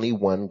 but only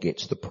one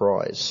gets the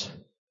prize?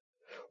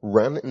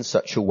 Run in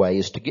such a way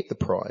as to get the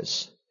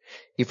prize.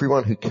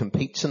 Everyone who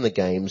competes in the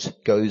games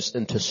goes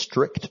into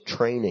strict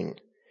training.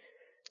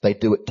 They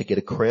do it to get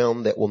a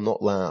crown that will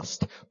not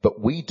last,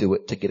 but we do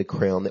it to get a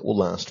crown that will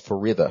last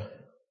forever.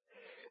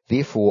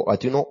 Therefore, I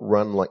do not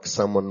run like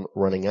someone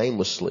running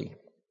aimlessly.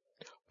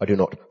 I do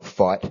not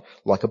fight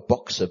like a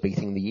boxer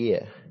beating the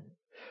air.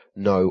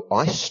 No,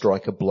 I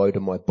strike a blow to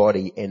my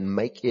body and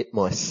make it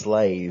my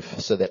slave,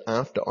 so that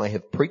after I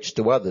have preached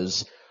to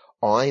others,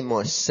 I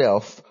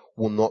myself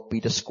will not be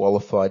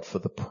disqualified for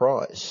the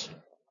prize.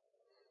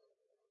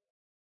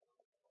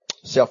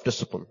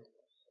 Self-discipline,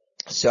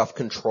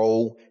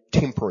 self-control,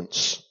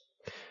 temperance.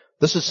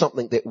 This is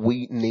something that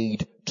we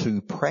need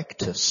to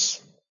practice,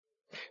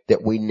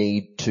 that we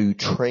need to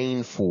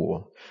train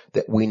for,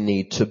 that we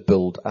need to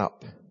build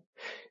up.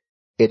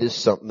 It is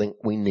something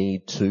we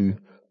need to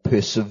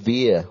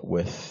persevere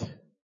with.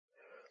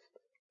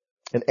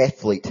 An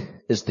athlete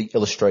is the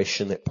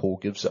illustration that Paul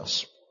gives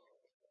us.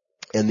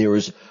 And there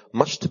is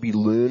much to be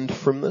learned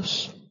from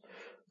this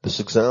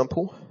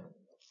example.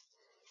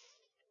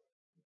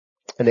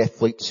 An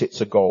athlete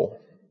sets a goal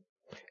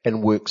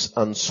and works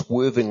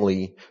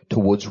unswervingly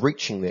towards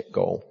reaching that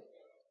goal,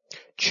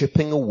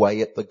 chipping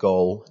away at the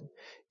goal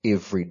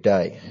every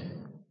day.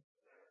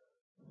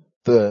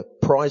 The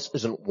prize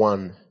isn't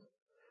won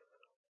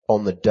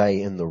on the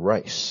day in the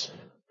race.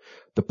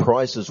 The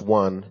prize is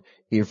won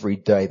every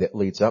day that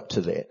leads up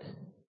to that.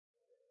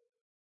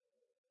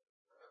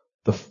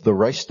 The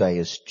race day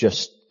is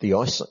just the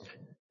icing.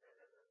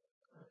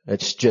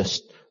 It's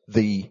just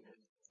the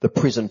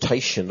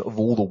presentation of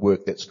all the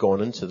work that's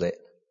gone into that.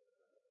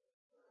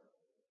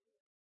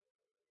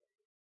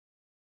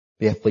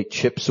 The athlete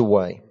chips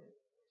away,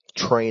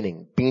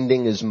 training,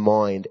 bending his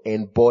mind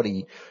and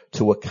body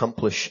to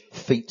accomplish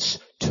feats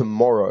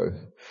tomorrow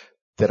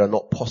that are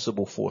not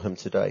possible for him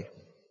today.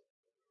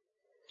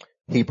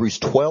 Hebrews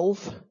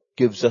 12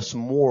 gives us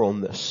more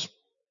on this.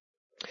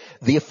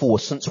 Therefore,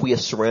 since we are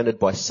surrounded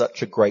by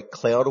such a great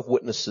cloud of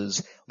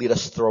witnesses, let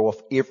us throw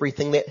off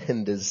everything that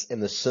hinders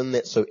and the sin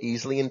that so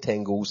easily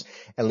entangles,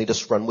 and let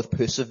us run with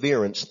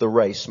perseverance the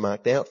race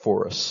marked out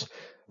for us,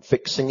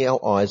 fixing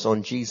our eyes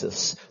on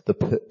Jesus, the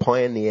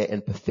pioneer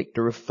and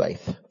perfecter of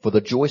faith. For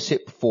the joy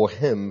set before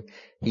him,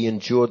 he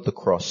endured the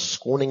cross,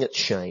 scorning its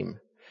shame,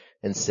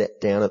 and sat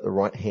down at the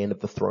right hand of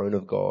the throne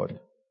of God.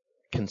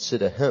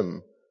 Consider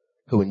him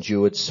who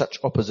endured such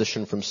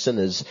opposition from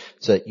sinners,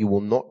 so that you will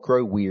not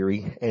grow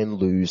weary and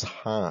lose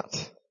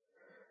heart.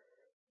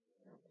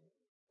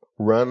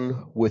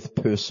 Run with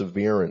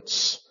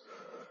perseverance.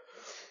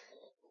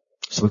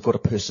 So we've got to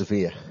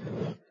persevere.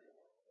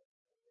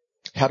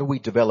 How do we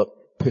develop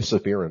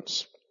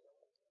perseverance?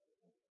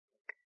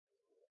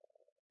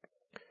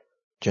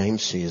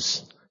 James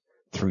says,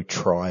 through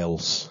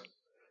trials.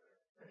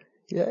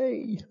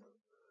 Yay!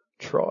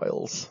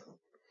 Trials.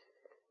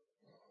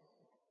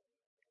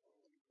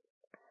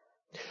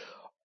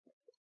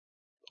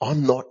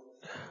 I'm not,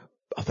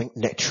 I think,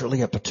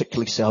 naturally a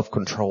particularly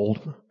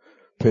self-controlled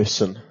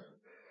person.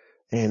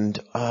 And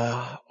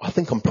I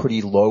think I'm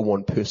pretty low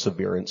on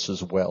perseverance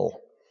as well.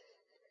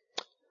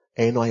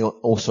 And I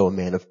also a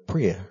man of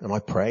prayer. And I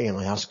pray and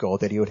I ask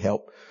God that he would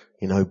help,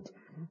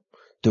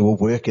 do a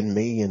work in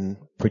me and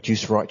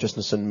produce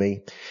righteousness in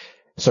me.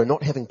 So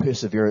not having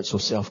perseverance or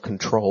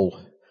self-control,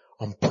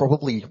 I'm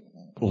probably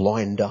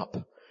lined up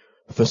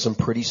for some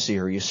pretty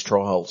serious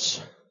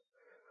trials.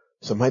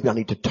 So maybe I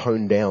need to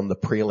tone down the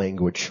prayer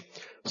language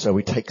so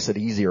he takes it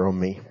easier on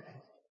me.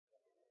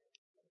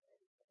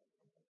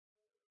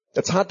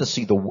 It's hard to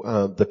see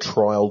the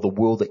trial, the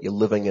world that you're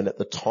living in at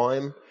the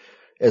time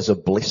as a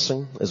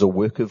blessing, as a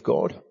work of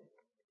God.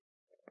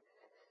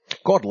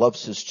 God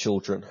loves his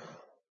children.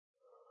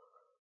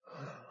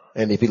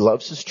 And if he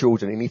loves his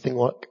children anything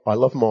like I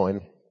love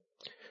mine,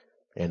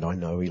 and I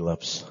know he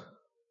loves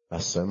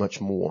us so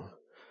much more,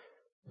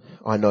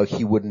 I know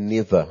he would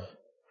never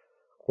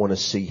want to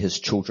see his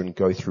children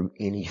go through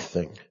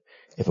anything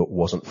if it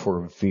wasn't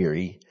for a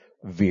very,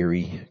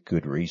 very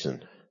good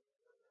reason.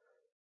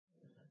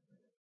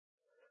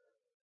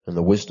 And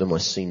the wisdom I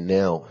see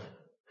now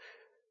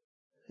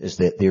is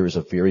that there is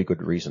a very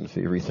good reason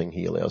for everything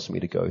he allows me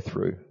to go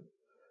through.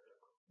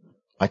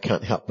 I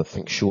can't help but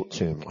think short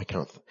term. I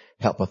can't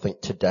help but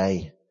think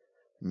today,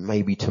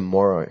 maybe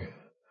tomorrow.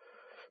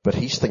 But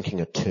he's thinking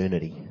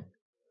eternity.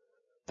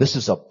 This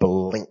is a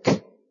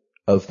blink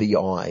of the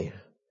eye,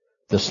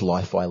 this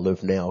life I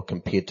live now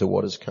compared to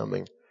what is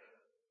coming.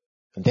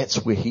 And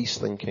that's where he's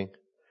thinking.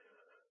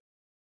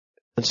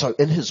 And so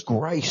in his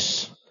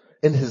grace,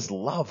 in his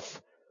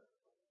love,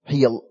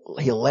 he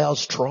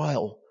allows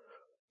trial,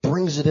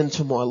 brings it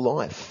into my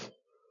life,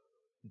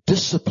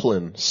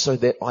 discipline so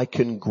that I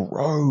can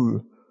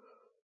grow,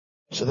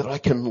 so that I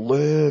can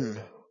learn,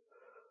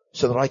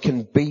 so that I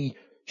can be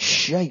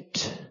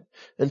shaped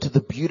into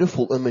the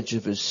beautiful image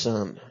of his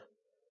Son.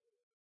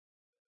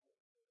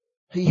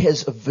 He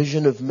has a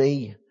vision of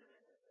me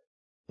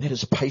that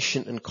is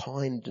patient and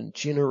kind and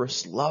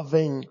generous,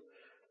 loving,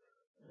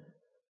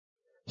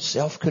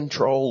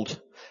 self-controlled,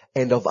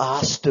 and I've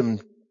asked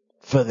him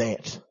for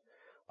that.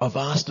 I've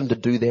asked him to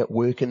do that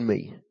work in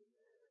me.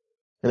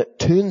 And it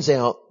turns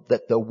out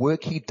that the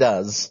work he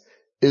does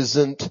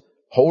isn't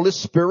Holy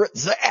Spirit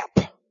zap.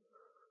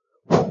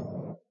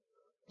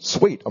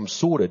 Sweet, I'm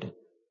sorted.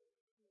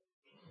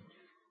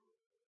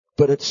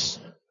 But it's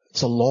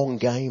a long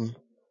game.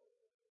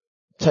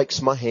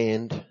 Takes my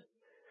hand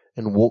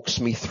and walks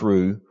me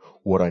through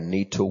what I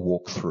need to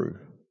walk through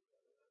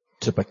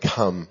to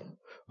become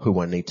who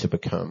I need to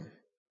become.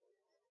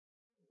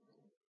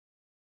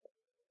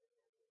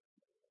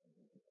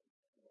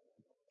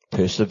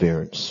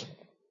 Perseverance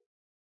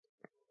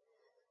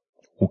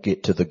will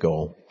get to the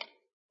goal.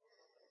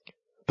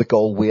 The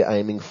goal we're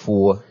aiming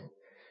for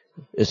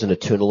is an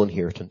eternal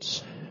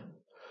inheritance.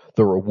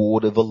 The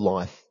reward of a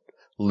life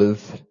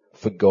lived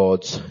for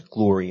God's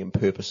glory and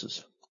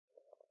purposes.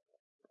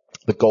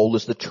 The goal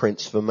is the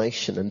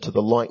transformation into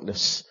the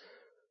likeness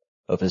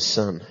of his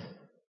Son.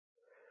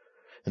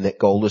 And that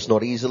goal is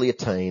not easily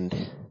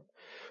attained,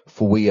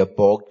 for we are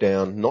bogged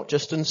down not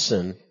just in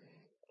sin,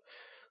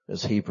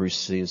 as Hebrews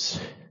says,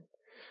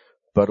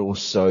 but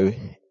also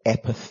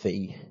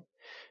apathy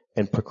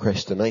and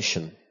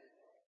procrastination.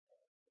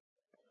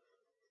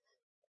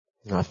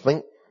 And I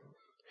think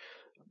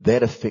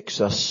that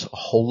affects us a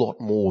whole lot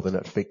more than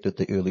it affected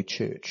the early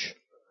church.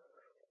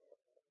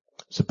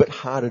 It's a bit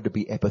harder to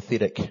be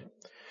apathetic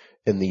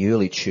in the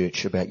early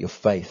church about your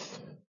faith.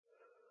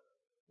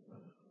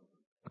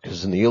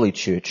 Because in the early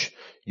church,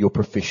 your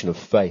profession of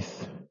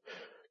faith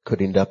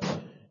could end up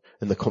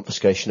in the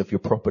confiscation of your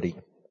property,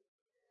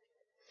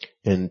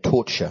 in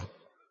torture,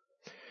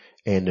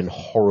 and in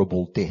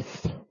horrible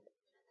death.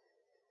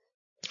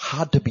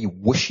 Hard to be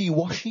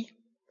wishy-washy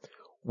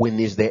when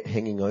there's that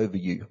hanging over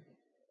you.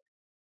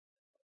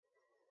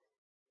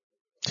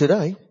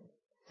 Today,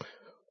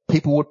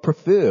 the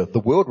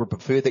world would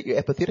prefer that you're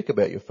apathetic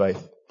about your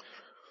faith.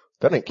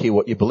 They don't care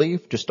what you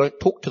believe, just don't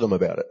talk to them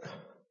about it.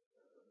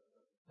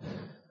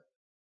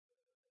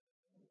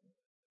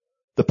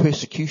 The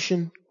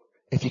persecution,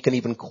 if you can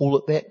even call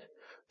it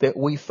that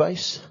we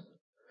face,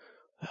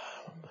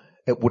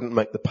 it wouldn't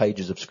make the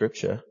pages of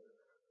Scripture.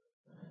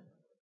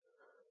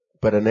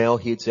 But in our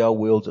heads, our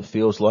worlds, it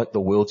feels like the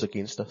world's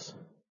against us.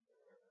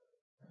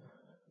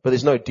 But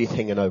there's no death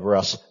hanging over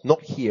us,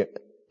 not here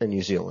in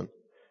New Zealand.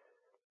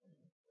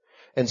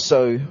 And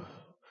so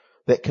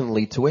that can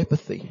lead to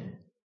apathy.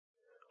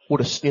 Or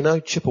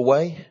to, chip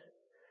away.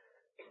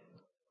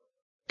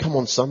 Come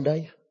on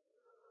Sunday.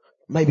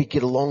 Maybe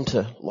get along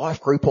to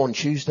life group on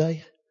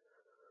Tuesday.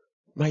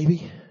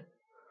 Maybe.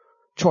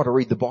 Try to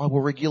read the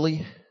Bible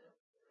regularly.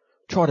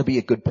 Try to be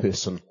a good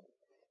person.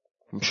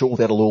 I'm sure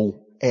that'll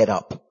all add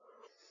up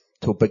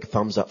to a big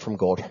thumbs up from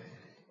God.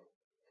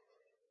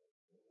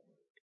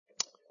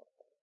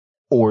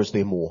 Or is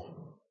there more?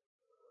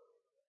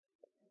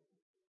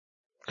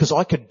 Because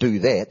I could do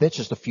that. That's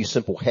just a few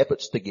simple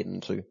habits to get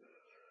into.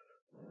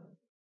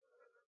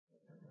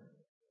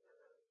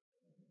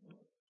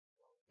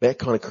 That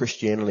kind of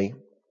Christianity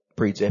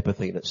breeds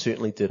apathy, and it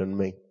certainly did in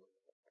me.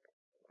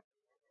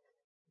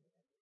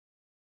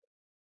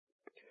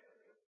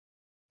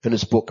 In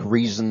his book,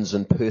 Reasons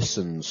and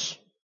Persons,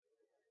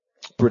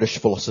 British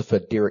philosopher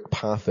Derek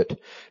Parfit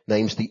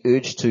names the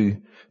urge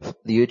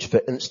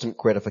for instant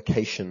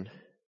gratification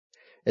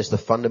as the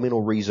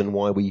fundamental reason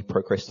why we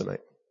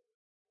procrastinate,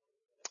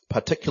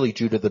 particularly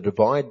due to the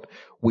divide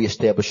we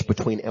establish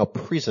between our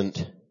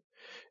present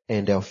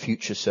and our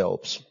future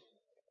selves.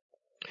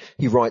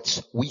 He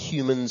writes, "We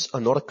humans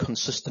are not a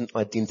consistent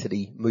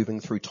identity moving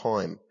through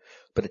time,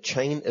 but a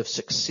chain of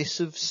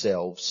successive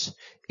selves,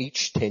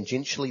 each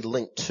tangentially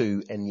linked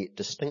to and yet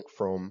distinct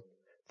from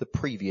the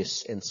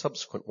previous and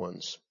subsequent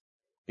ones."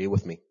 Bear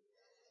with me.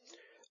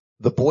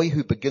 The boy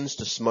who begins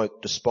to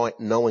smoke despite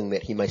knowing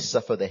that he may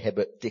suffer the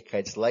habit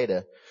decades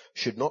later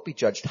should not be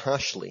judged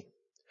harshly.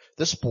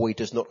 This boy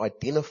does not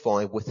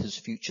identify with his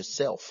future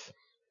self.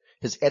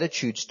 His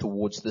attitudes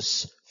towards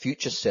this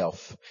future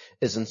self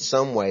is in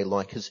some way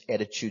like his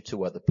attitude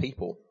to other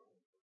people.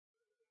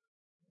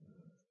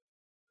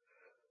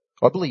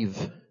 I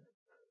believe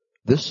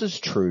this is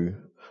true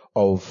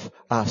of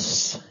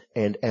us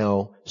and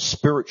our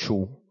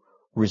spiritual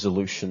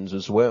resolutions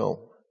as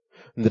well,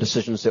 and the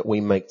decisions that we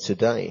make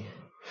today.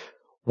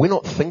 We're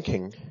not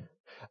thinking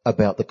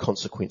about the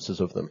consequences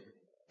of them.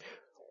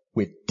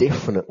 We're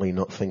definitely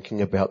not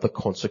thinking about the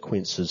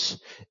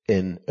consequences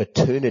in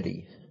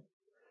eternity.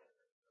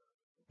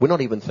 We're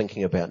not even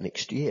thinking about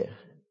next year.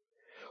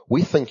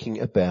 We're thinking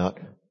about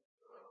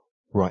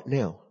right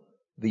now,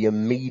 the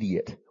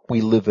immediate.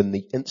 We live in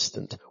the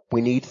instant.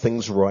 We need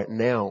things right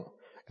now.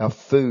 Our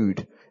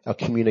food, our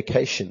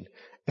communication,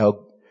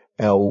 our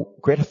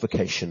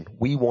gratification.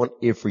 We want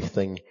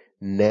everything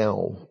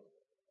now.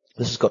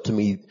 This has got to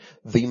be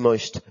the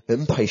most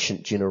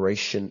impatient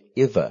generation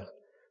ever,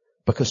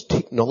 because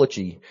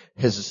technology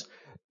has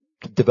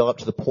developed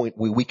to the point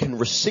where we can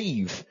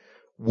receive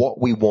what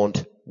we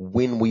want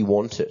when we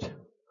want it.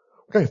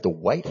 We don't have to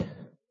wait. We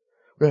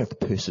don't have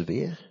to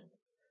persevere.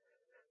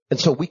 And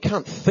so we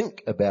can't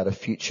think about a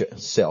future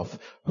self,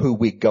 who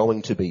we're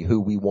going to be, who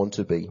we want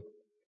to be.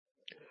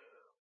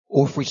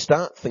 Or if we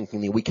start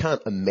thinking there, we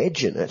can't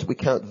imagine it, we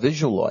can't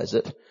visualize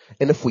it,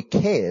 and if we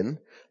can,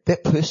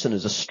 that person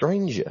is a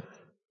stranger.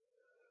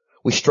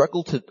 We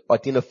struggle to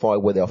identify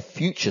with our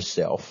future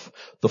self,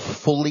 the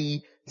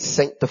fully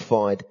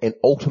sanctified and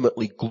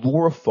ultimately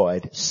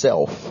glorified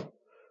self,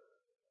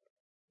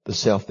 the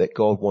self that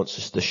God wants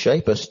us to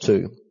shape us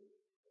to,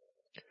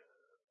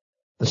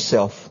 the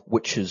self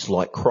which is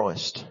like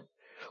Christ.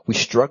 We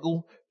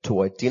struggle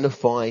to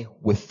identify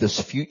with this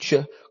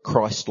future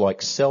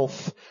Christ-like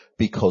self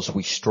because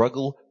we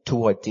struggle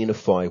to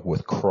identify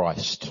with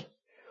Christ.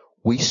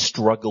 We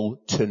struggle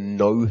to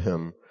know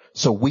Him,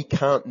 so we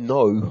can't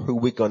know who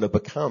we're going to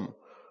become,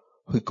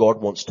 who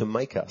God wants to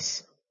make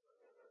us.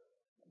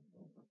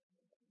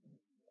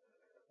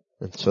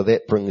 And so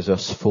that brings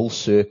us full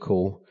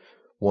circle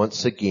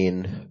once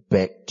again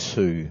back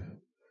to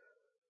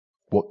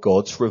what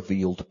God's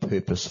revealed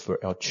purpose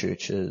for our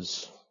church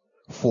is,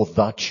 for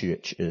the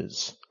church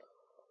is.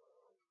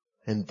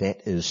 And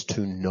that is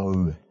to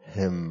know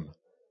Him.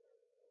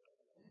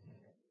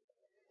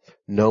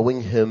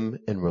 Knowing Him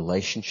in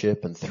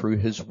relationship and through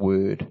His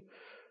Word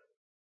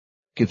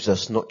gives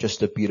us not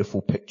just a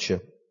beautiful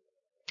picture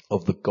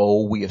of the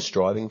goal we are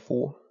striving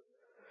for,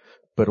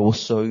 but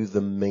also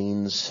the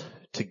means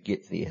to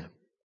get there.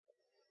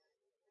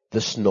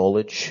 This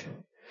knowledge,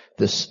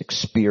 this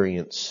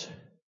experience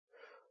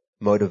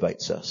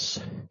motivates us.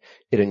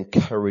 It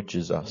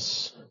encourages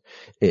us.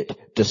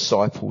 It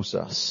disciples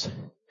us.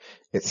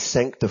 It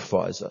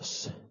sanctifies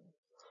us.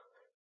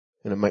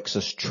 And it makes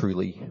us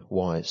truly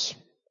wise.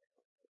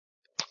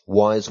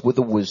 Wise with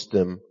a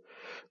wisdom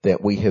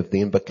that we have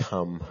then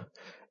become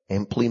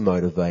amply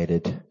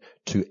motivated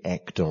to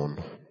act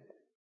on.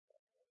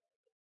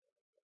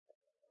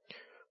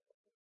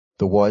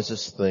 The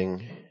wisest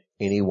thing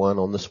anyone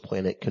on this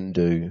planet can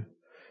do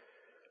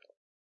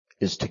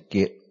is to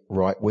get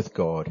right with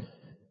God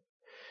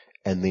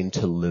and then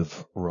to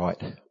live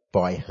right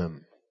by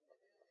Him.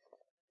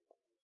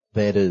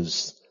 That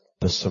is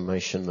the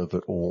summation of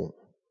it all.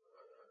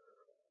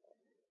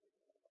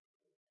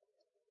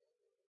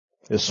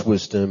 This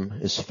wisdom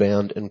is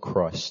found in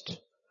Christ,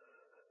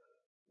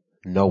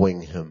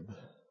 knowing Him,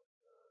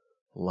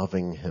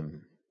 loving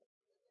Him,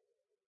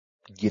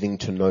 getting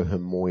to know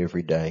Him more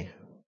every day.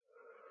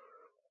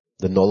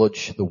 The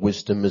knowledge, the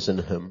wisdom is in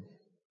Him,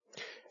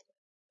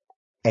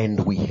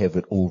 and we have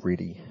it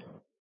already.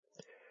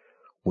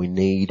 We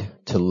need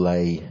to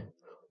lay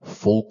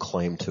full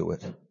claim to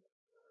it,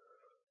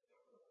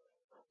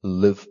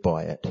 live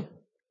by it,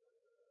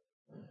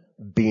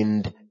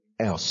 bend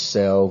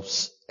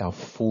ourselves, our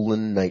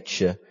fallen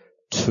nature,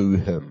 to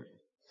Him,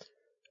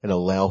 and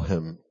allow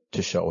Him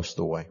to show us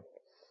the way.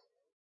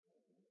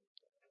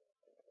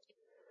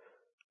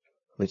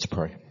 Let's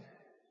pray.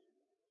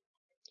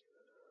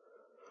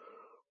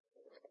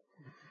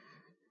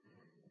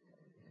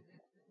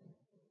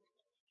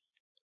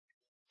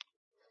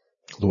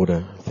 Lord,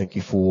 thank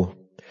you for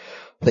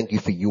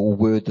your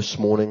word this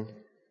morning.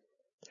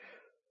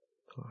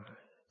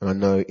 And I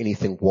know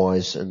anything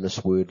wise in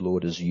this word,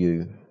 Lord, is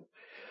you.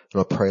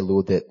 And I pray,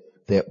 Lord,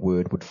 that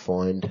word would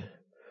find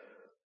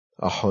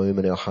a home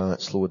in our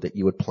hearts, Lord, that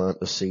you would plant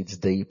the seeds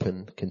deep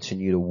and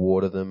continue to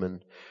water them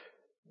and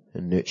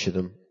nurture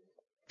them.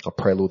 I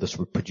pray, Lord, this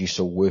would produce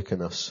a work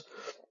in us,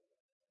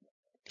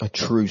 a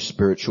true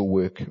spiritual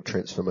work of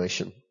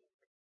transformation.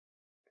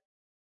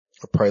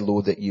 I pray,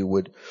 Lord, that you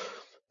would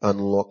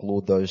unlock,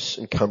 Lord, those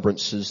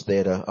encumbrances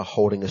that are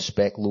holding us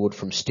back, Lord,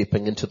 from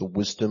stepping into the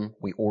wisdom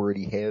we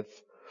already have.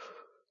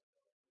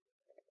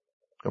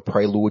 I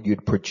pray, Lord,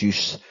 you'd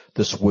produce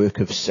this work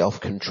of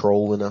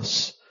self-control in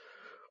us,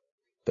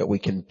 that we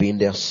can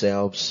bend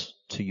ourselves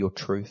to your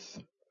truth.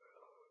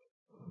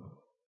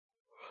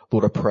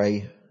 Lord, I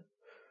pray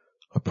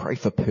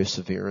for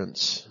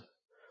perseverance,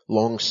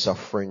 long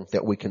suffering,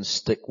 that we can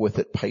stick with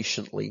it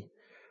patiently,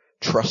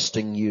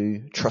 trusting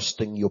you,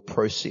 trusting your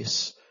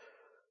process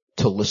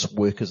till this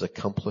work is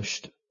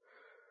accomplished.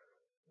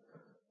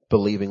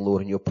 Believing,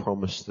 Lord, in your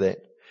promise that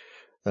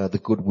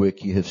the good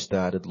work you have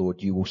started,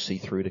 Lord, you will see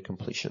through to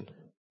completion.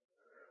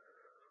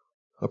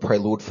 I pray,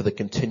 Lord, for the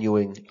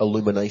continuing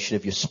illumination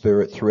of your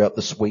Spirit throughout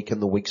this week and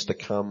the weeks to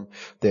come,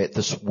 that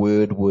this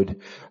word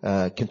would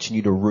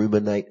continue to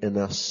ruminate in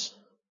us,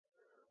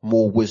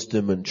 more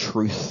wisdom and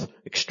truth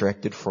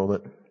extracted from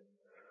it.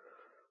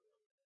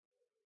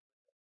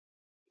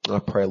 I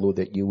pray, Lord,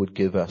 that you would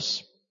give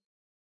us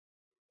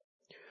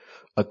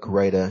a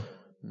greater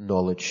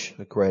knowledge,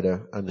 a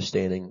greater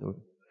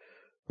understanding,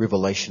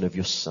 revelation of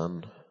your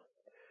Son,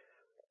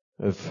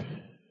 of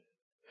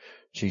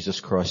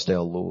Jesus Christ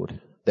our Lord,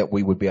 that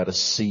we would be able to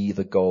see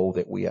the goal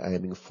that we are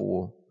aiming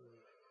for,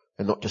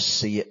 and not just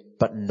see it,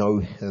 but know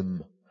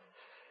him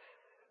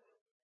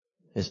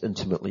as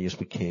intimately as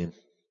we can.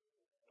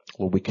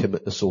 Lord, we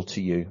commit this all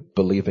to you,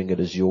 believing it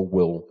is your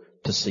will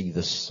to see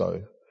this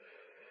so.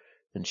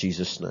 In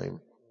Jesus'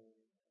 name,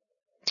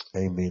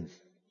 amen.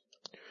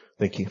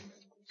 Thank you.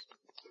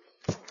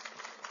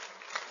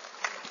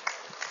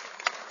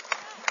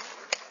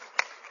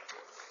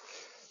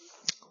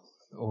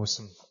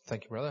 Awesome.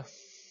 Thank you, brother.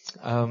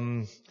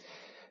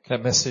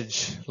 That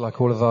message,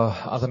 like all of our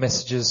other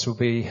messages, will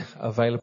be available